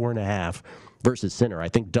 plus 4.5 versus Sinner. I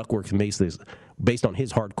think Duckworth makes this, based on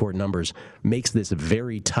his hardcore numbers, makes this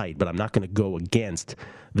very tight, but I'm not going to go against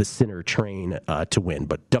the Sinner train to win.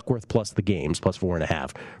 But Duckworth plus the games, plus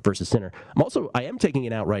 4.5 versus Sinner. I am taking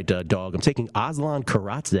an outright dog. I'm taking Aslan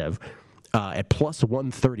Karatsev at plus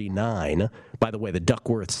 139. By the way, the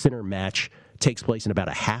Duckworth-Sinner match takes place in about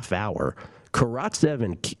a half hour. Karatsev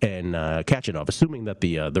and Kachanov, assuming that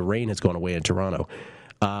the rain has gone away in Toronto.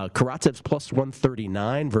 Karatsev's plus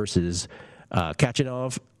 139 versus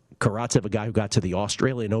Kachanov. Karatsev, a guy who got to the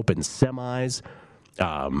Australian Open semis.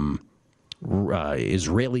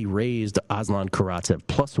 Israeli-raised Aslan Karatsev,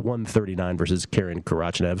 plus 139 versus Karen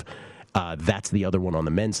Karachev. That's the other one on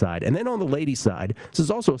the men's side. And then on the ladies' side, this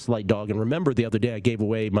is also a slight dog. And remember, the other day I gave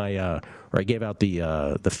away I gave out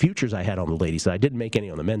the futures I had on the ladies' side. I didn't make any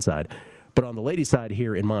on the men's side. But on the ladies' side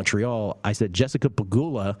here in Montreal, I said Jessica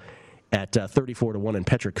Pegula at 34-1 and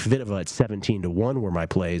Petra Kvitova at 17-1 were my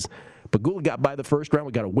plays. Pegula got by the first round.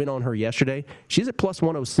 We got a win on her yesterday. She's at plus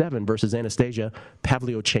 107 versus Anastasia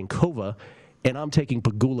Pavlyuchenkova. And I'm taking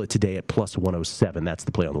Pegula today at plus 107. That's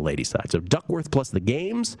the play on the ladies' side. So Duckworth plus the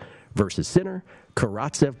games versus Sinner.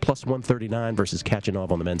 Karatsev plus 139 versus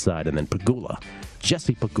Kachanov on the men's side. And then Pegula,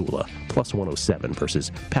 Jessie Pegula, plus 107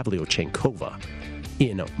 versus Pavlyuchenkova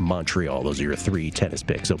in Montreal. Those are your 3 tennis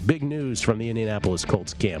picks. So big news from the Indianapolis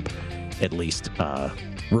Colts camp, at least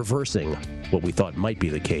reversing what we thought might be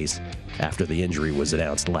the case after the injury was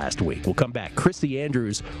announced last week. We'll come back. Chrissy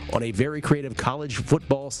Andrews on a very creative college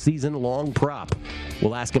football season-long prop.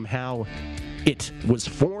 We'll ask him how it was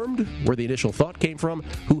formed, where the initial thought came from,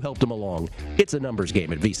 who helped him along. It's a numbers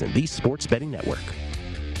game at VSiN, the Sports Betting Network.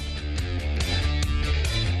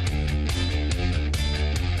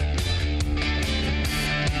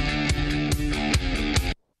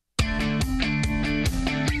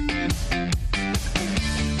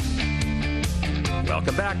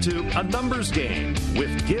 Welcome back to A Numbers Game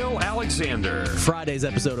with Gil Alexander. Friday's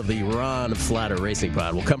episode of the Ron Flatter Racing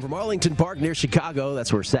Pod will come from Arlington Park near Chicago.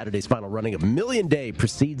 That's where Saturday's final running of Million Day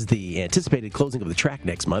precedes the anticipated closing of the track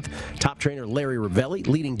next month. Top trainer Larry Ravelli,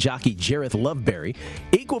 leading jockey Jareth Loveberry,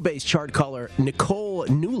 Equal-Base chart caller Nicole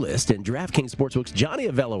Newlist, and DraftKings Sportsbook's Johnny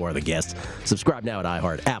Avello are the guests. Subscribe now at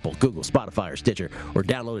iHeart, Apple, Google, Spotify, or Stitcher, or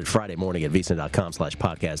download it Friday morning at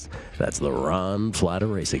vsin.com/podcast. That's the Ron Flatter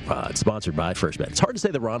Racing Pod, sponsored by First Bet. It's hard to say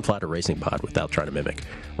the Ron Flatter Racing Pod without trying to mimic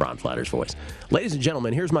Ron Flatter's voice. Ladies and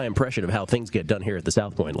gentlemen, here's my impression of how things get done here at the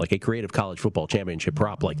South Point, like a creative college football championship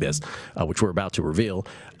prop like this, which we're about to reveal.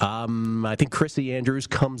 I think Chrissy Andrews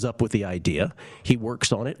comes up with the idea. He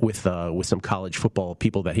works on it with some college football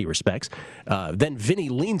people that he respects. Then Vinny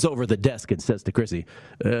leans over the desk and says to Chrissy,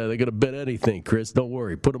 they're going to bet anything, Chris. Don't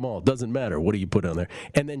worry. Put them all. Doesn't matter. What do you put on there?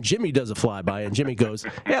 And then Jimmy does a flyby, and Jimmy goes,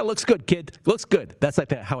 yeah, looks good, kid. Looks good. That's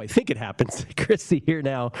like how I think it happens. Chrissy here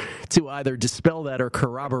now to either dispel that or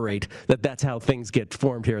corroborate that that's how things get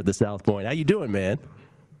formed here at the South Point. How you doing, man?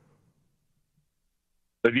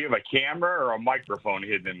 So do you have a camera or a microphone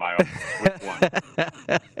hidden in my office? Which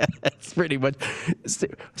one? It's pretty much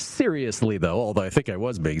seriously, though, although I think I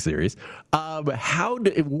was being serious.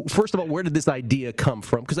 First of all, where did this idea come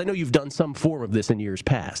from? Because I know you've done some form of this in years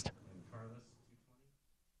past.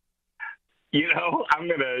 You know, I'm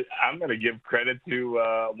gonna give credit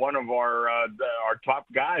to one of our top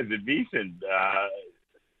guys at VSiN,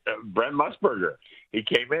 Brent Musburger. He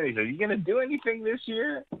came in. He said, "You gonna do anything this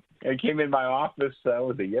year?" And he came in my office.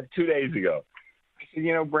 2 days ago. I said,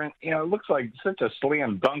 "You know, Brent, it looks like such a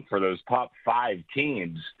slam dunk for those top 5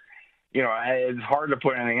 teams. it's hard to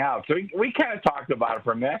put anything out. So we kind of talked about it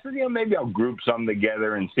for a minute. I said, maybe I'll group some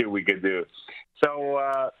together and see what we could do. So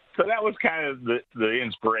that was kind of the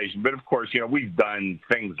inspiration. But, of course, we've done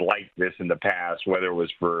things like this in the past, whether it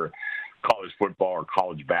was for college football or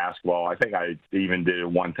college basketball. I think I even did it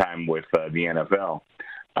one time with the NFL.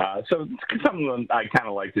 So it's something I kind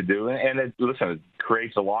of like to do. And it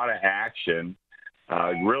creates a lot of action.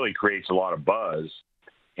 It really creates a lot of buzz.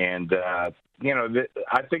 And,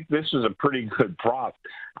 I think this is a pretty good prop.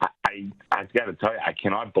 I've got to tell you, I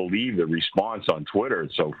cannot believe the response on Twitter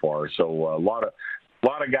so far. So a lot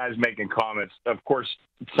of guys making comments. Of course,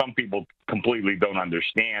 some people completely don't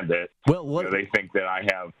understand it. Well, they think that I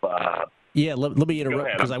have. Let me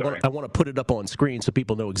interrupt because I want to put it up on screen so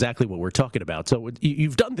people know exactly what we're talking about. So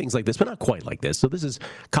you've done things like this, but not quite like this. So this is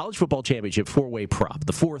College Football Championship 4-way prop.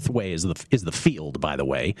 The fourth way is the field, by the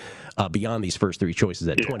way, beyond these first three choices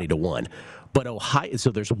at 20-1. But Ohio,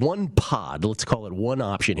 so there's one pod, let's call it one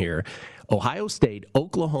option here: Ohio State,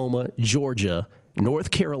 Oklahoma, Georgia,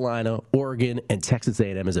 North Carolina, Oregon, and Texas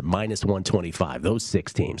A&M is at -125, those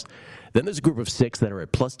 6 teams. Then there's a group of 6 that are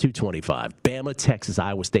at +225, Bama, Texas,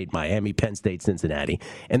 Iowa State, Miami, Penn State, Cincinnati.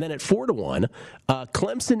 And then at 4-1,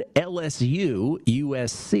 Clemson, LSU,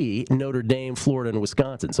 USC, Notre Dame, Florida, and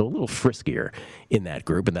Wisconsin. So a little friskier in that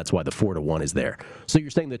group, and that's why the 4-1 is there. So you're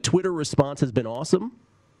saying the Twitter response has been awesome?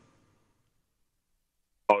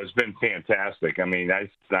 Oh, it's been fantastic. I mean,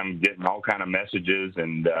 I'm getting all kind of messages,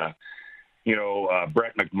 and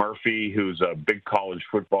Brett McMurphy, who's a big college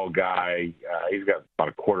football guy, he's got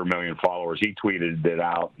about 250,000 followers. He tweeted it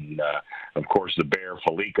out, and of course, the Bear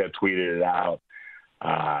Felica tweeted it out.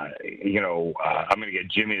 I'm going to get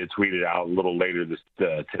Jimmy to tweet it out a little later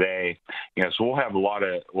today. So we'll have a lot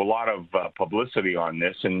of publicity on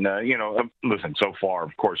this. And listen, so far,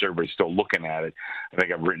 of course, everybody's still looking at it. I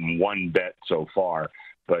think I've written one bet so far.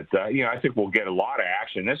 But, I think we'll get a lot of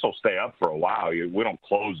action. This will stay up for a while. We don't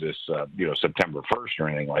close this, September 1st or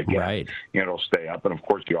anything like that. Right. It'll stay up. And, of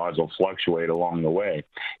course, the odds will fluctuate along the way.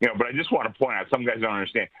 But I just want to point out, some guys don't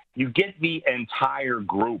understand. You get the entire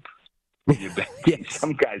group. Yes.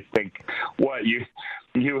 Some guys think, what, you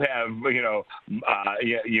have,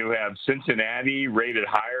 you have Cincinnati rated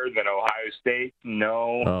higher than Ohio State?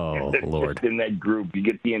 No. Oh, Lord. In that group. You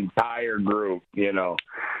get the entire group,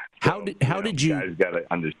 How did you guys got to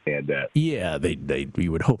understand that? Yeah,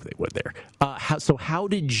 you would hope they would there. How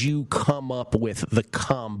did you come up with the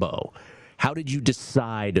combo? How did you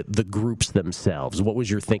decide the groups themselves? What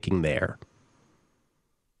was your thinking there?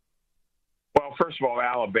 Well, first of all,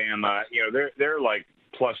 Alabama, they're like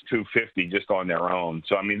plus 250 just on their own.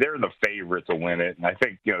 So I mean, they're the favorite to win it, and I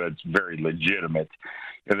think that's very legitimate.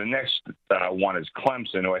 The next one is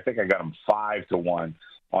Clemson, who I think I got them 5-1.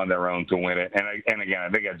 On their own to win it. And again, I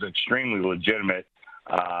think that's extremely legitimate.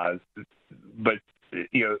 But,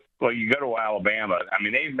 you go to Alabama. I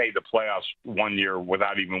mean, they've made the playoffs one year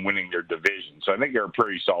without even winning their division. So I think they're a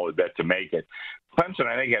pretty solid bet to make it. Clemson,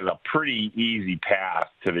 I think, has a pretty easy path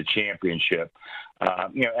to the championship.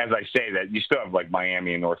 As I say that, you still have like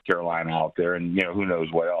Miami and North Carolina out there, and, who knows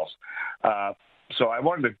what else. So I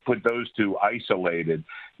wanted to put those 2 isolated.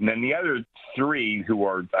 And then the other 3 who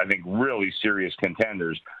are, I think, really serious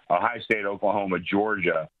contenders, Ohio State, Oklahoma,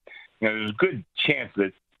 Georgia, there's a good chance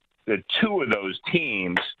that 2 of those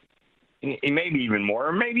teams, maybe even more,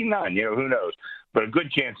 or maybe none, who knows, but a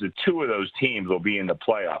good chance that 2 of those teams will be in the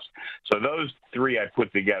playoffs. So those 3 I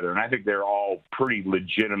put together, and I think they're all pretty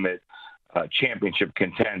legitimate championship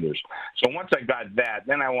contenders. So once I got that,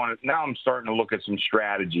 then now I'm starting to look at some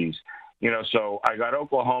strategies. So I got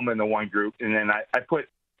Oklahoma in the one group, and then I put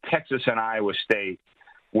Texas and Iowa State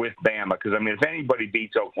with Bama, because, I mean, if anybody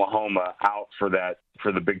beats Oklahoma out for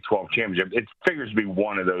the Big 12 championship, it figures to be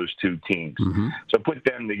one of those 2 teams. Mm-hmm. So put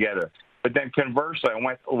them together. But then conversely, I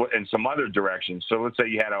went in some other directions. So let's say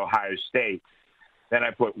you had Ohio State. Then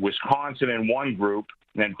I put Wisconsin in one group,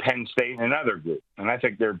 and then Penn State in another group. And I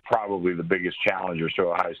think they're probably the biggest challengers to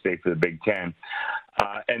Ohio State for the Big Ten.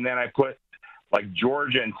 And then I put like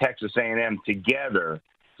Georgia and Texas A&M together.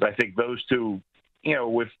 So I think those 2,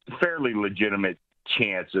 with fairly legitimate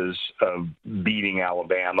chances of beating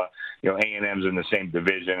Alabama. A&M's in the same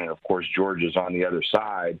division, and of course Georgia's on the other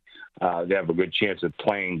side. They have a good chance of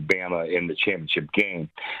playing Bama in the championship game.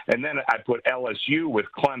 And then I put LSU with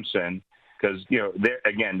Clemson because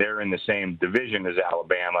they're in the same division as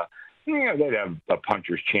Alabama. They'd have a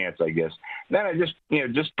puncher's chance, I guess. Then I just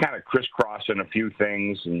kind of crisscrossing a few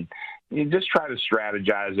things, and you just try to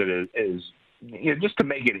strategize it as just to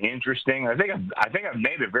make it interesting. I think I've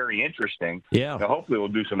made it very interesting. Yeah. Hopefully we'll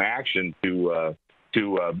do some action to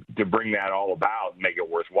bring that all about and make it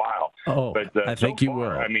worthwhile. Oh, but I think you will.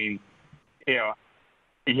 I mean,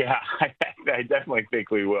 Yeah, I definitely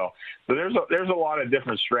think we will. So there's a lot of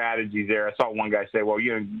different strategies there. I saw one guy say, well,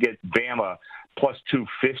 you can get Bama plus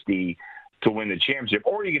 250 to win the championship,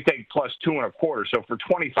 or you can take plus 2.25. So for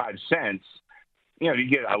 25 cents, you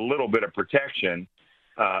get a little bit of protection.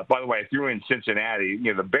 By the way, I threw in Cincinnati.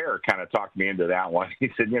 The Bear kind of talked me into that one.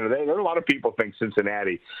 He said, there are a lot of people think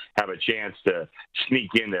Cincinnati have a chance to sneak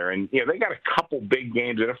in there. And, they got a couple big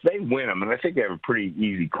games. And if they win them, and I think they have a pretty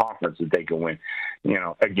easy conference that they can win,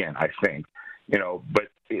 again, I think, but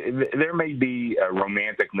there may be a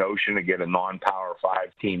romantic notion to get a non-Power 5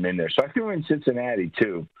 team in there. So I threw in Cincinnati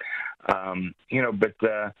too.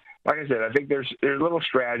 Like I said, I think there's a little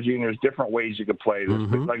strategy and there's different ways you could play this.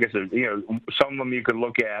 But like I said, some of them you could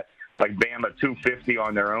look at, like Bama 250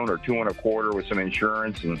 on their own or 2.25 with some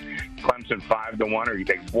insurance, and Clemson 5-1, or you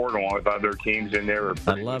take 4-1 with other teams in there.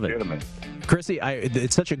 I love it. Chrissy,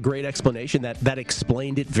 it's such a great explanation that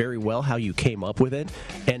explained it very well, how you came up with it.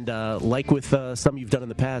 And like with some you've done in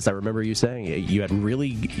the past, I remember you saying you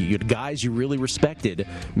had guys you really respected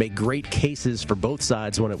make great cases for both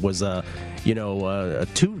sides when it was a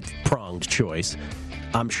two-pronged choice.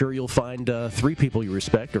 I'm sure you'll find 3 people you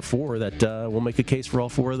respect, or 4, that will make a case for all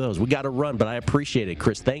 4 of those. We got to run, but I appreciate it,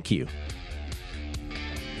 Chris. Thank you.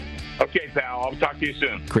 Okay, pal. I'll talk to you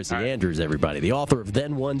soon. Chrissy Andrews, everybody, the author of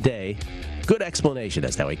Then One Day. Good explanation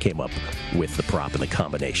as to how he came up with the prop and the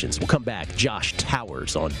combinations. We'll come back. Josh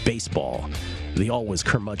Towers on baseball. The always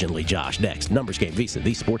curmudgeonly Josh next. Numbers Game Visa,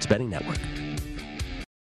 the Sports Betting Network.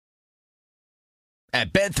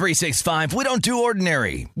 At Bet365, we don't do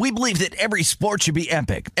ordinary. We believe that every sport should be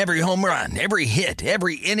epic. Every home run, every hit,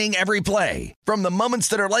 every inning, every play. From the moments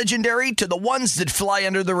that are legendary to the ones that fly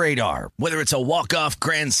under the radar. Whether it's a walk-off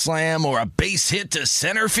grand slam or a base hit to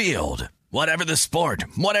center field. Whatever the sport,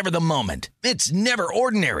 whatever the moment. It's never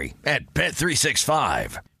ordinary at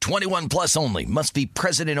Bet365. 21 plus only. Must be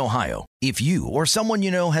present in Ohio. If you or someone you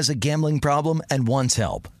know has a gambling problem and wants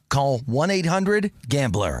help, call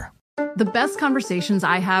 1-800-GAMBLER. The best conversations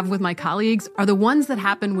I have with my colleagues are the ones that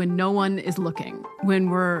happen when no one is looking, when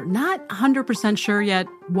we're not 100% sure yet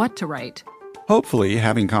what to write. Hopefully,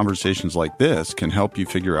 having conversations like this can help you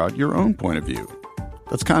figure out your own point of view.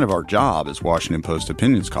 That's kind of our job as Washington Post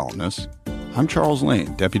opinions columnists. I'm Charles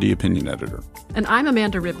Lane, Deputy Opinion Editor. And I'm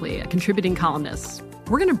Amanda Ripley, a contributing columnist.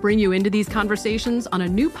 We're going to bring you into these conversations on a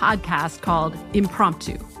new podcast called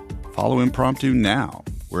Impromptu. Follow Impromptu now,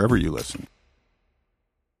 wherever you listen.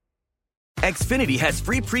 Xfinity has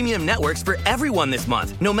free premium networks for everyone this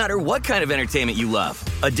month, no matter what kind of entertainment you love.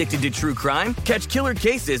 Addicted to true crime? Catch killer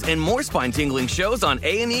cases and more spine-tingling shows on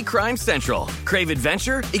A&E Crime Central. Crave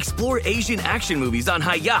adventure? Explore Asian action movies on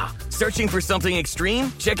Hi-YAH. Searching for something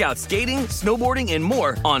extreme? Check out skating, snowboarding, and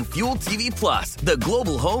more on Fuel TV Plus, the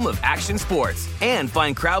global home of action sports. And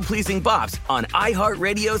find crowd-pleasing bops on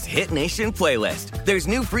iHeartRadio's Hit Nation playlist. There's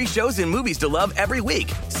new free shows and movies to love every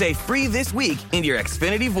week. Say free this week in your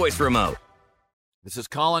Xfinity voice remote. This is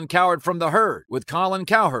Colin Cowherd from The Herd with Colin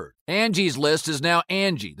Cowherd. Angie's List is now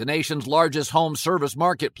Angie, the nation's largest home service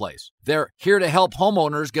marketplace. They're here to help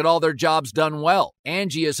homeowners get all their jobs done well.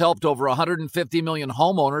 Angie has helped over 150 million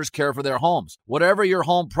homeowners care for their homes. Whatever your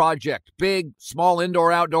home project, big, small,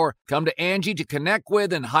 indoor, outdoor, come to Angie to connect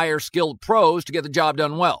with and hire skilled pros to get the job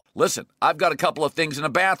done well. Listen, I've got a couple of things in a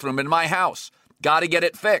bathroom in my house. Got to get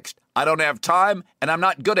it fixed. I don't have time, and I'm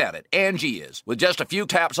not good at it. Angie is. With just a few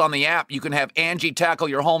taps on the app, you can have Angie tackle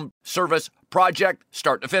your home service project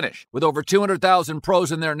start to finish. With over 200,000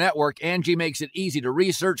 pros in their network, Angie makes it easy to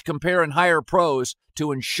research, compare, and hire pros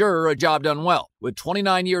to ensure a job done well. With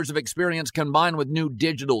 29 years of experience combined with new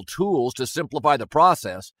digital tools to simplify the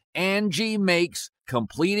process, Angie makes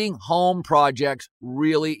completing home projects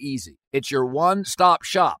really easy. It's your one-stop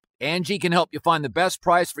shop. Angie can help you find the best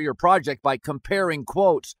price for your project by comparing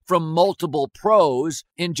quotes from multiple pros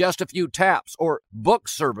in just a few taps, or book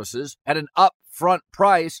services at an upfront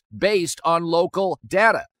price based on local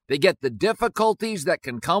data. They get the difficulties that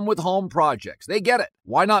can come with home projects. They get it.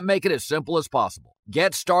 Why not make it as simple as possible?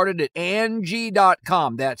 Get started at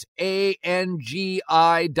Angie.com. That's ANGI.com,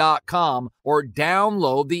 or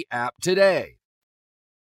download the app today.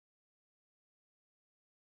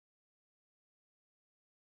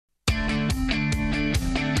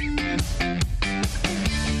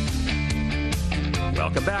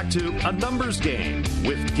 Welcome back to A Numbers Game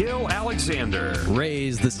with Gil Alexander.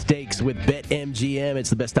 Raise the stakes with BetMGM. It's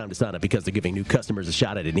the best time to sign up because they're giving new customers a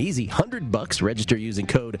shot at an easy $100. Register using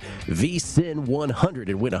code VSIN100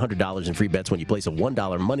 and win $100 in free bets when you place a $1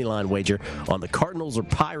 moneyline wager on the Cardinals or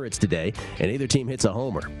Pirates today, and either team hits a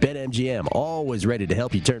homer. BetMGM, always ready to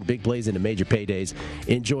help you turn big plays into major paydays.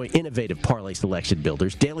 Enjoy innovative parlay selection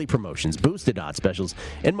builders, daily promotions, boosted odds specials,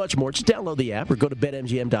 and much more. Just download the app or go to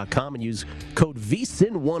BetMGM.com and use code VSIN100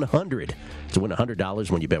 to win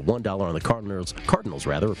 $100 when you bet $1 on the Cardinals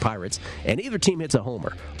or Pirates, and either team hits a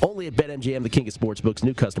homer. Only at BetMGM, the king of sportsbooks.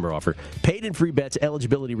 New customer offer. Paid and free bets.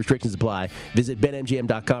 Eligibility restrictions apply. Visit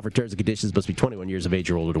BetMGM.com for terms and conditions. Must be 21 years of age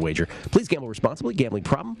or older to wager. Please gamble responsibly. Gambling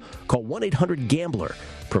problem? Call 1-800-GAMBLER.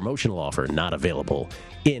 Promotional offer not available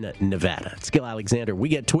in Nevada. It's Gil Alexander. We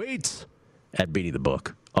get tweets at Beating the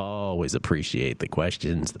Book. Always appreciate the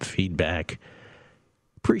questions, the feedback.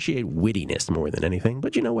 Appreciate wittiness more than anything,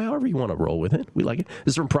 but however you want to roll with it, we like it.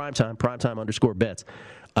 This is from Primetime_Bets.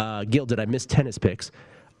 Gil, did I miss tennis picks?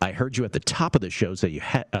 I heard you at the top of the show say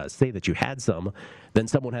that you had some. Then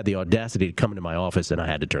someone had the audacity to come into my office, and I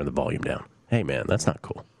had to turn the volume down. Hey, man, that's not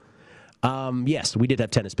cool. Yes, we did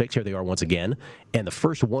have tennis picks. Here they are once again. And the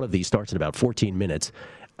first one of these starts in about 14 minutes.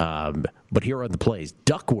 But here are the plays.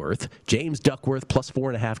 James Duckworth, plus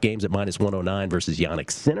 4.5 games at minus 109 versus Jannik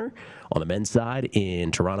Sinner. On the men's side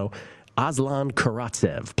in Toronto, Aslan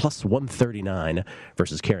Karatsev, plus 139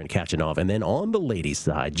 versus Karen Khachanov. And then on the ladies'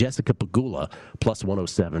 side, Jessica Pegula, plus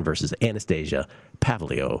 107 versus Anastasia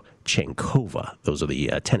Pavlyuchenkova. Those are the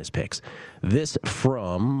tennis picks. This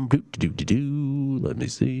from, let me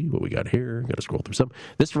see what we got here. Got to scroll through some.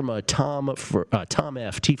 This from Tom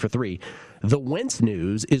F. T for 3. The Wentz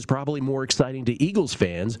news is probably more exciting to Eagles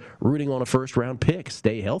fans rooting on a first-round pick.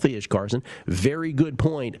 Stay healthy-ish, Carson. Very good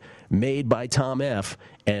point made by Tom F.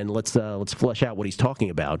 And let's flesh out what he's talking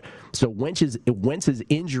about. So Wentz's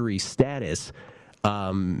injury status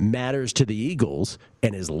matters to the Eagles,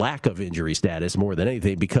 and his lack of injury status more than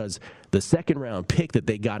anything, because the second-round pick that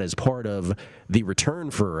they got as part of the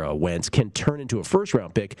return for Wentz can turn into a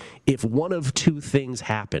first-round pick if one of two things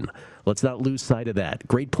happen. Let's not lose sight of that.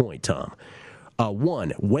 Great point, Tom.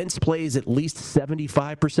 One, Wentz plays at least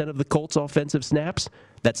 75% of the Colts' offensive snaps.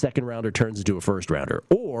 That second-rounder turns into a first-rounder.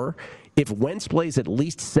 Or if Wentz plays at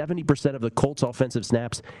least 70% of the Colts' offensive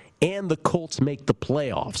snaps and the Colts make the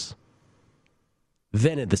playoffs,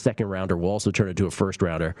 then the second rounder will also turn into a first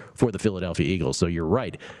rounder for the Philadelphia Eagles. So you're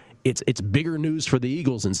right. It's bigger news for the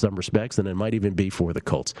Eagles in some respects than it might even be for the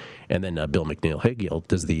Colts. And then Bill McNeil, hey Gil,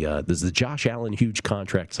 does the Josh Allen huge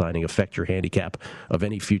contract signing affect your handicap of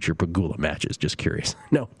any future Pegula matches? Just curious.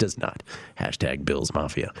 No, it does not. Hashtag Bills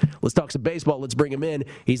Mafia. Let's talk some baseball. Let's bring him in.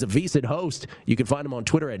 He's a VSiN host. You can find him on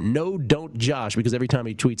Twitter at NoDon'tJosh, because every time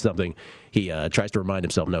he tweets something, he tries to remind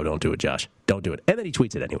himself, no, don't do it, Josh. Don't do it. And then he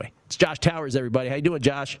tweets it anyway. It's Josh Towers, everybody. How you doing,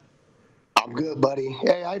 Josh? I'm good, buddy.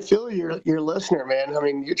 Hey, I feel you're a listener, man. I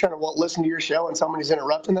mean, you're trying to listen to your show and somebody's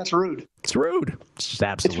interrupting. That's rude. It's rude. It's just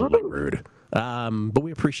absolutely rude. But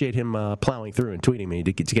we appreciate him plowing through and tweeting me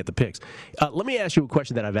to get the picks. Let me ask you a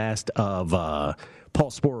question that I've asked of Paul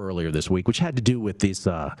Sporer earlier this week, which had to do with this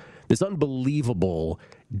unbelievable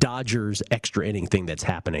Dodgers extra inning thing that's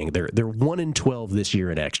happening. They're 1-12 this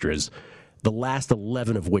year in extras, the last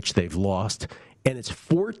 11 of which they've lost. And it's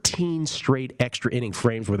 14 straight extra inning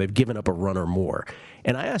frames where they've given up a run or more.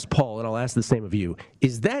 And I asked Paul, and I'll ask the same of you,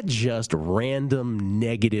 is that just random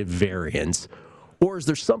negative variance? Or is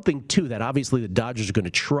there something to that? Obviously, the Dodgers are going to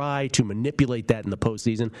try to manipulate that in the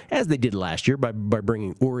postseason, as they did last year by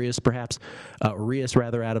bringing Urias out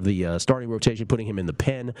of the starting rotation, putting him in the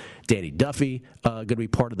pen. Danny Duffy going to be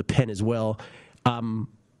part of the pen as well.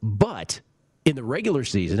 But in the regular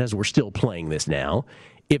season, as we're still playing this now,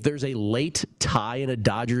 if there's a late tie in a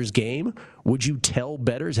Dodgers game, would you tell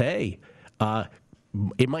bettors, hey, the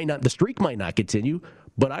streak might not continue,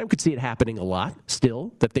 but I could see it happening a lot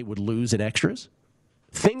still, that they would lose in extras?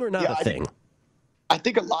 Thing or not a thing? I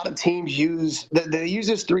think a lot of teams use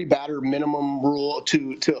this 3-batter minimum rule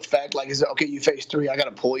to effect. Like, is it okay? You face 3, I got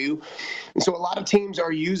to pull you. And so a lot of teams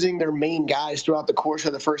are using their main guys throughout the course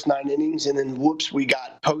of the first 9 innings, and then whoops, we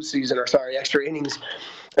got extra innings.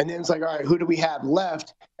 And then it's like, all right, who do we have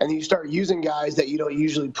left? And then you start using guys that you don't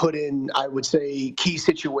usually put in, I would say, key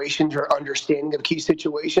situations or understanding of key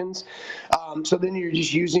situations. So then you're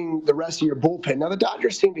just using the rest of your bullpen. Now, the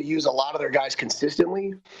Dodgers seem to use a lot of their guys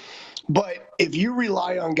consistently. But if you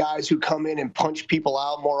rely on guys who come in and punch people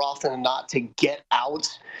out more often than not to get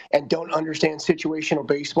outs and don't understand situational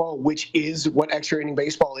baseball, which is what extra inning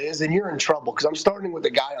baseball is, then you're in trouble, because I'm starting with a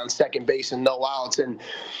guy on second base and no outs. And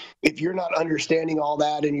if you're not understanding all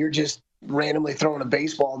that and you're just randomly throwing a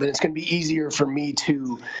baseball, then it's going to be easier for me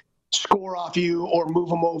to score off you or move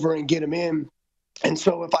them over and get them in. And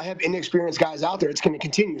so if I have inexperienced guys out there, it's going to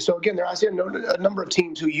continue. So again, I see a number of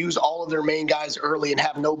teams who use all of their main guys early and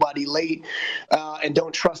have nobody late and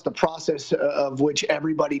don't trust the process of which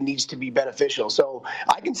everybody needs to be beneficial. So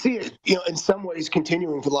I can see it, in some ways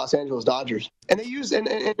continuing for the Los Angeles Dodgers. And they use and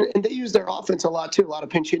they use their offense a lot too, a lot of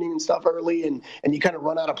pinch hitting and stuff early, and you kind of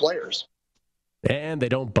run out of players. And they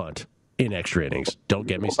don't bunt in extra innings. Don't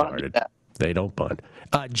get me started. They don't bunt.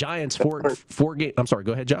 Giants four game. I'm sorry.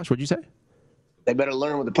 Go ahead, Josh. What'd you say? They better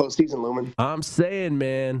learn with the postseason looming. I'm saying,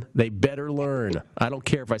 man, they better learn. I don't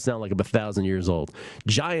care if I sound like I'm 1,000 years old.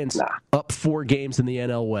 Giants up 4 games in the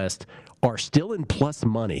NL West are still in plus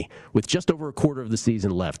money with just over a quarter of the season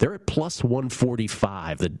left. They're at plus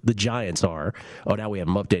 145. The Giants are. Oh, now we have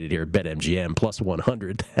them updated here at BetMGM, plus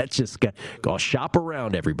 100. That's just go shop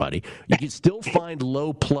around, everybody. You can still find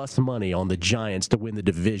low plus money on the Giants to win the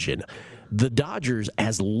division. The Dodgers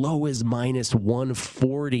as low as minus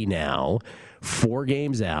 140 now. 4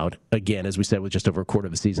 games out, again, as we said, with just over a quarter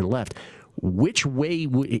of the season left. Which way,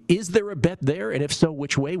 is there a bet there? And if so,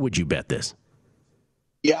 which way would you bet this?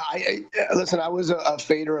 Yeah, listen, I was a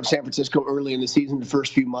fader of San Francisco early in the season, the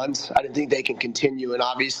first few months. I didn't think they can continue. And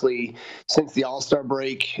obviously, since the All-Star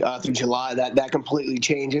break through July, that completely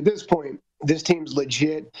changed. At this point, this team's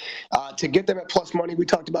legit. To get them at plus money, we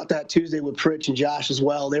talked about that Tuesday with Pritch and Josh as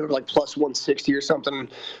well. They were like plus 160 or something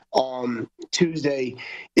on Tuesday.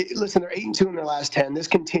 Listen, they're 8-2 in their last 10. This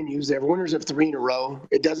continues. They're winners of 3 in a row.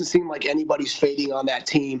 It doesn't seem like anybody's fading on that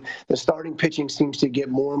team. The starting pitching seems to get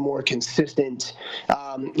more and more consistent.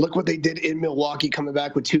 Look what they did in Milwaukee, coming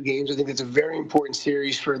back with 2 games. I think that's a very important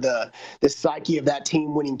series for the psyche of that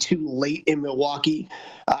team, winning 2 late in Milwaukee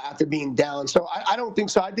after being down. So I don't think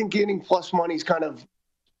so. I think getting plus money is kind of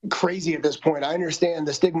crazy at this point. I understand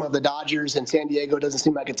the stigma of the Dodgers, and San Diego doesn't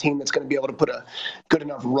seem like a team that's going to be able to put a good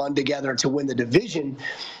enough run together to win the division.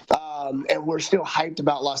 And we're still hyped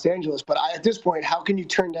about Los Angeles. But at this point, how can you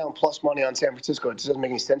turn down plus money on San Francisco? It just doesn't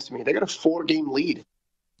make any sense to me. They got a 4-game lead.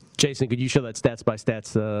 Jason, could you show that stats by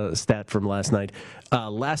stats stat from last night?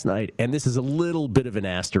 Last night, and this is a little bit of an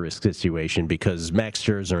asterisk situation because Max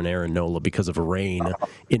Scherzer and Aaron Nola, because of rain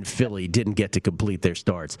in Philly, didn't get to complete their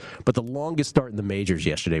starts. But the longest start in the majors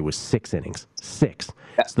yesterday was 6 innings. 6.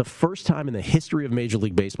 It's the first time in the history of Major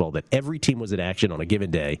League Baseball that every team was in action on a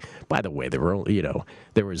given day. By the way, there were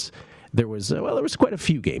there was quite a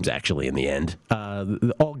few games actually in the end.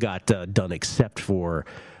 All got done except for.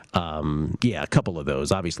 A couple of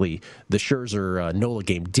those. Obviously, the Scherzer-Nola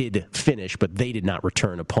game did finish, but they did not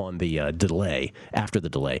return upon the delay, after the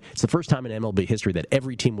delay. It's the first time in MLB history that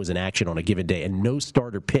every team was in action on a given day, and no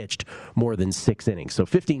starter pitched more than 6 innings. So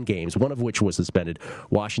 15 games, one of which was suspended,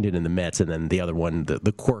 Washington and the Mets, and then the other one,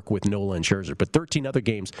 the quirk with Nola and Scherzer. But 13 other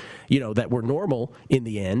games, that were normal in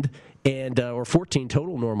the end, and or 14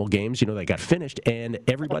 total normal games, that got finished, and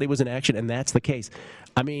everybody was in action, and that's the case.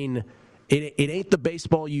 I mean, it ain't the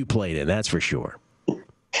baseball you played in, that's for sure.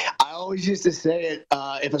 I always used to say it,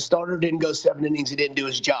 if a starter didn't go 7 innings, he didn't do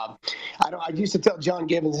his job. I used to tell John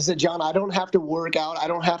Gibbons, I said, John, I don't have to work out. I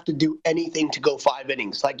don't have to do anything to go 5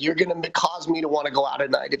 innings. Like, you're going to cause me to want to go out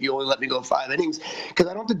at night if you only let me go 5 innings because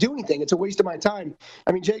I don't have to do anything. It's a waste of my time.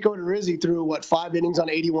 I mean, Jake Odorizzi threw, 5 innings on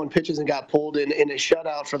 81 pitches and got pulled in a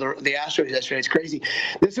shutout for the Astros yesterday. It's crazy.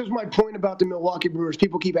 This is my point about the Milwaukee Brewers.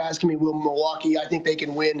 People keep asking me, will Milwaukee, I think they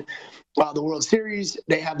can win the World Series.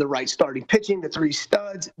 They have the right starting pitching, the 3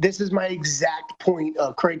 studs. This is my exact point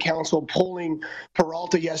of Craig Counsell pulling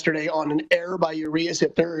Peralta yesterday on an error by Urias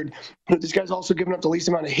at third. But this guy's also given up the least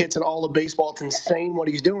amount of hits in all of baseball. It's insane what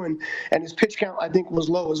he's doing. And his pitch count, I think, was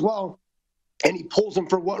low as well. And he pulls them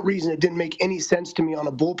for what reason? It didn't make any sense to me on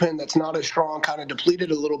a bullpen that's not as strong, kind of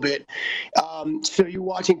depleted a little bit. So you're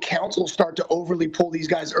watching Counsell start to overly pull these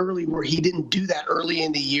guys early where he didn't do that early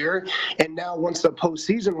in the year. And now once the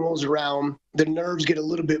postseason rolls around, the nerves get a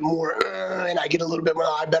little bit more, and I get a little bit more,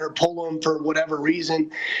 I better pull them for whatever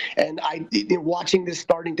reason. And watching this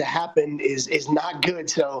starting to happen is not good.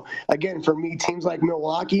 So, again, for me, teams like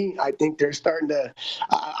Milwaukee, I think they're starting to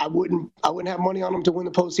I wouldn't have money on them to win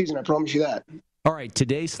the postseason. I promise you that. All right,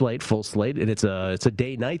 today's slate, full slate, and it's a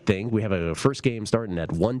day-night thing. We have a first game starting at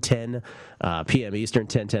 1:10 p.m. Eastern,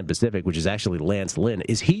 10:10 Pacific, which is actually Lance Lynn.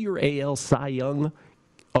 Is he your AL Cy Young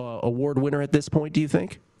award winner at this point, do you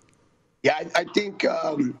think? Yeah, I think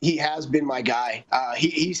he has been my guy.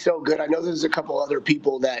 He's so good. I know there's a couple other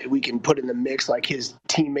people that we can put in the mix, like his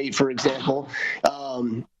teammate, for example,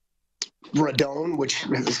 Rodon, which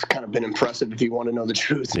has kind of been impressive if you want to know the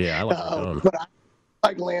truth. Yeah, I like Rodon.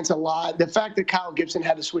 like Lance a lot. The fact that Kyle Gibson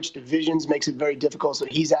had to switch divisions makes it very difficult, so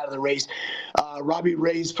he's out of the race. Robbie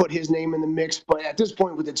Ray's put his name in the mix, but at this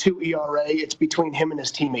point with the 2 ERA, it's between him and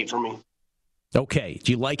his teammate for me. Okay.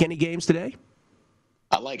 Do you like any games today?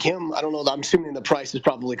 I like him. I don't know. I'm assuming the price is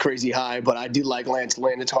probably crazy high, but I do like Lance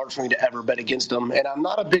Lynn. It's hard for me to ever bet against him. And I'm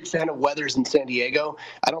not a big fan of Weathers in San Diego.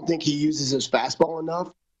 I don't think he uses his fastball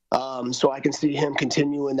enough. So I can see him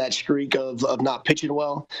continuing that streak of not pitching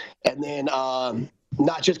well. And then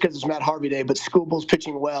not just because it's Matt Harvey Day, but Skubal's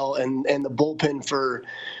pitching well, and the bullpen for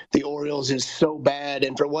the Orioles is so bad.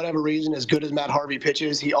 And for whatever reason, as good as Matt Harvey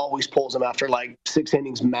pitches, he always pulls them after like 6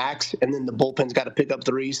 innings max, and then the bullpen's got to pick up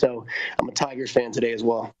 3. So I'm a Tigers fan today as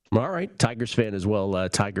well. All right, Tigers fan as well.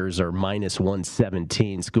 Tigers are minus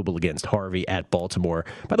 117. Skubal against Harvey at Baltimore.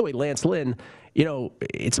 By the way, Lance Lynn,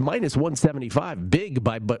 it's minus 175. Big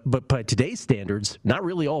but by today's standards, not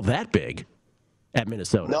really all that big at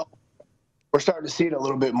Minnesota. No. We're starting to see it a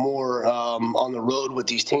little bit more on the road with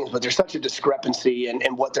these teams, but there's such a discrepancy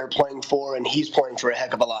in what they're playing for, and he's playing for a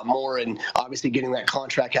heck of a lot more, and obviously getting that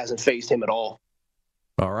contract hasn't phased him at all.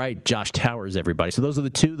 All right, Josh Towers, everybody. So those are the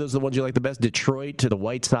two. Those are the ones you like the best. Detroit to the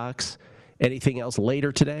White Sox. Anything else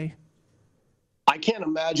later today? I can't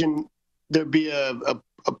imagine there'd be a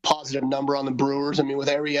positive number on the Brewers. I mean, with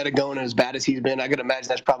Arrieta going as bad as he's been, I could imagine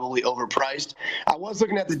that's probably overpriced. I was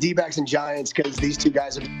looking at the D-backs and Giants because these two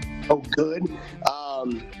guys are so good.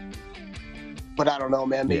 But I don't know,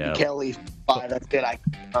 man. Maybe Kelly 5. That's it. I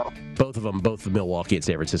don't know. Both of them, both Milwaukee and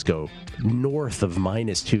San Francisco, north of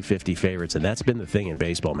minus 250 favorites. And that's been the thing in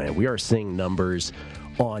baseball, man. We are seeing numbers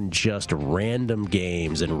on just random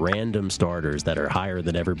games and random starters that are higher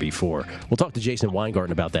than ever before. We'll talk to Jason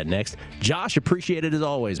Weingarten about that next. Josh, appreciate it as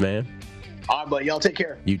always, man. All right, buddy. Y'all take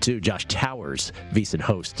care. You too. Josh Towers, VSiN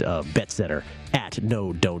host of Bet Center at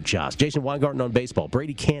No Don't Josh. Jason Weingarten on baseball,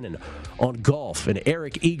 Brady Cannon on golf, and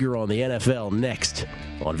Eric Eager on the NFL next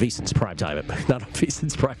on VSiN's Primetime. Not on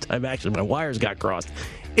VSiN's Primetime Action. My wires got crossed.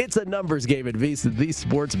 It's a numbers game at VSiN, the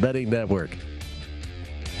Sports Betting Network.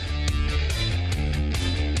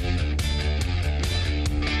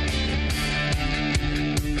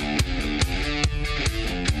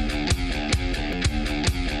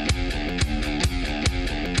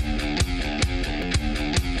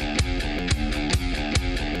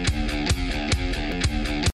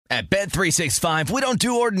 At Bet365, we don't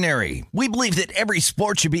do ordinary. We believe that every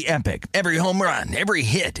sport should be epic. Every home run, every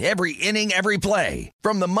hit, every inning, every play.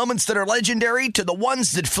 From the moments that are legendary to the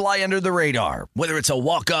ones that fly under the radar. Whether it's a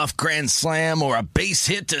walk-off grand slam or a base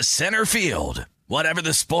hit to center field. Whatever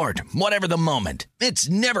the sport, whatever the moment. It's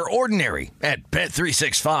never ordinary at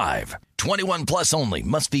Bet365. 21 plus only.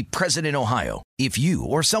 Must be present in Ohio. If you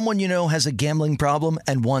or someone you know has a gambling problem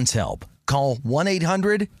and wants help, call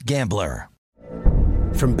 1-800-GAMBLER.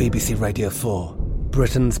 From BBC Radio 4,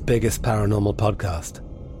 Britain's biggest paranormal podcast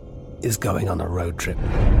is going on a road trip.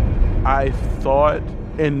 I thought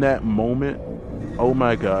in that moment, oh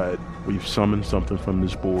my God, we've summoned something from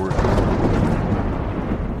this board.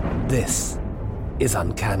 This is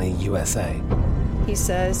Uncanny USA. He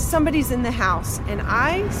says, somebody's in the house, and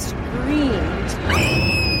I screamed.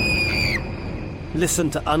 Listen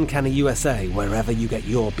to Uncanny USA wherever you get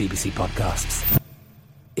your BBC podcasts,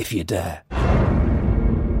 if you dare.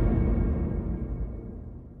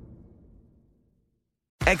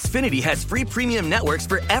 Xfinity has free premium networks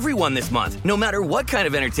for everyone this month, no matter what kind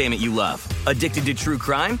of entertainment you love. Addicted to true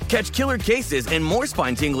crime? Catch killer cases and more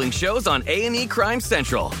spine-tingling shows on A&E Crime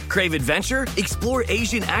Central. Crave adventure? Explore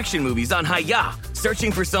Asian action movies on Hi-YAH. Searching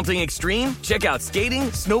for something extreme? Check out skating,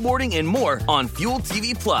 snowboarding, and more on Fuel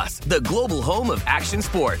TV Plus, the global home of action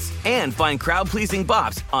sports. And find crowd-pleasing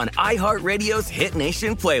bops on iHeartRadio's Hit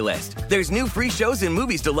Nation playlist. There's new free shows and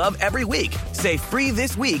movies to love every week. Say free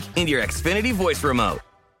this week in your Xfinity voice remote.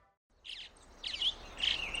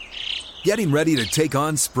 Getting ready to take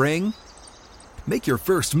on spring? Make your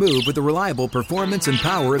first move with the reliable performance and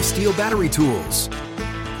power of Steel battery tools.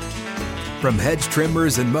 From hedge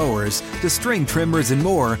trimmers and mowers to string trimmers and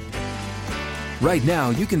more, right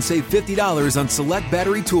now you can save $50 on select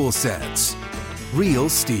battery tool sets. Real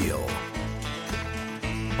Steel.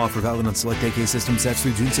 Offer valid on select AK system sets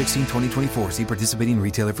through June 16, 2024. See participating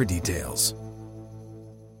retailer for details.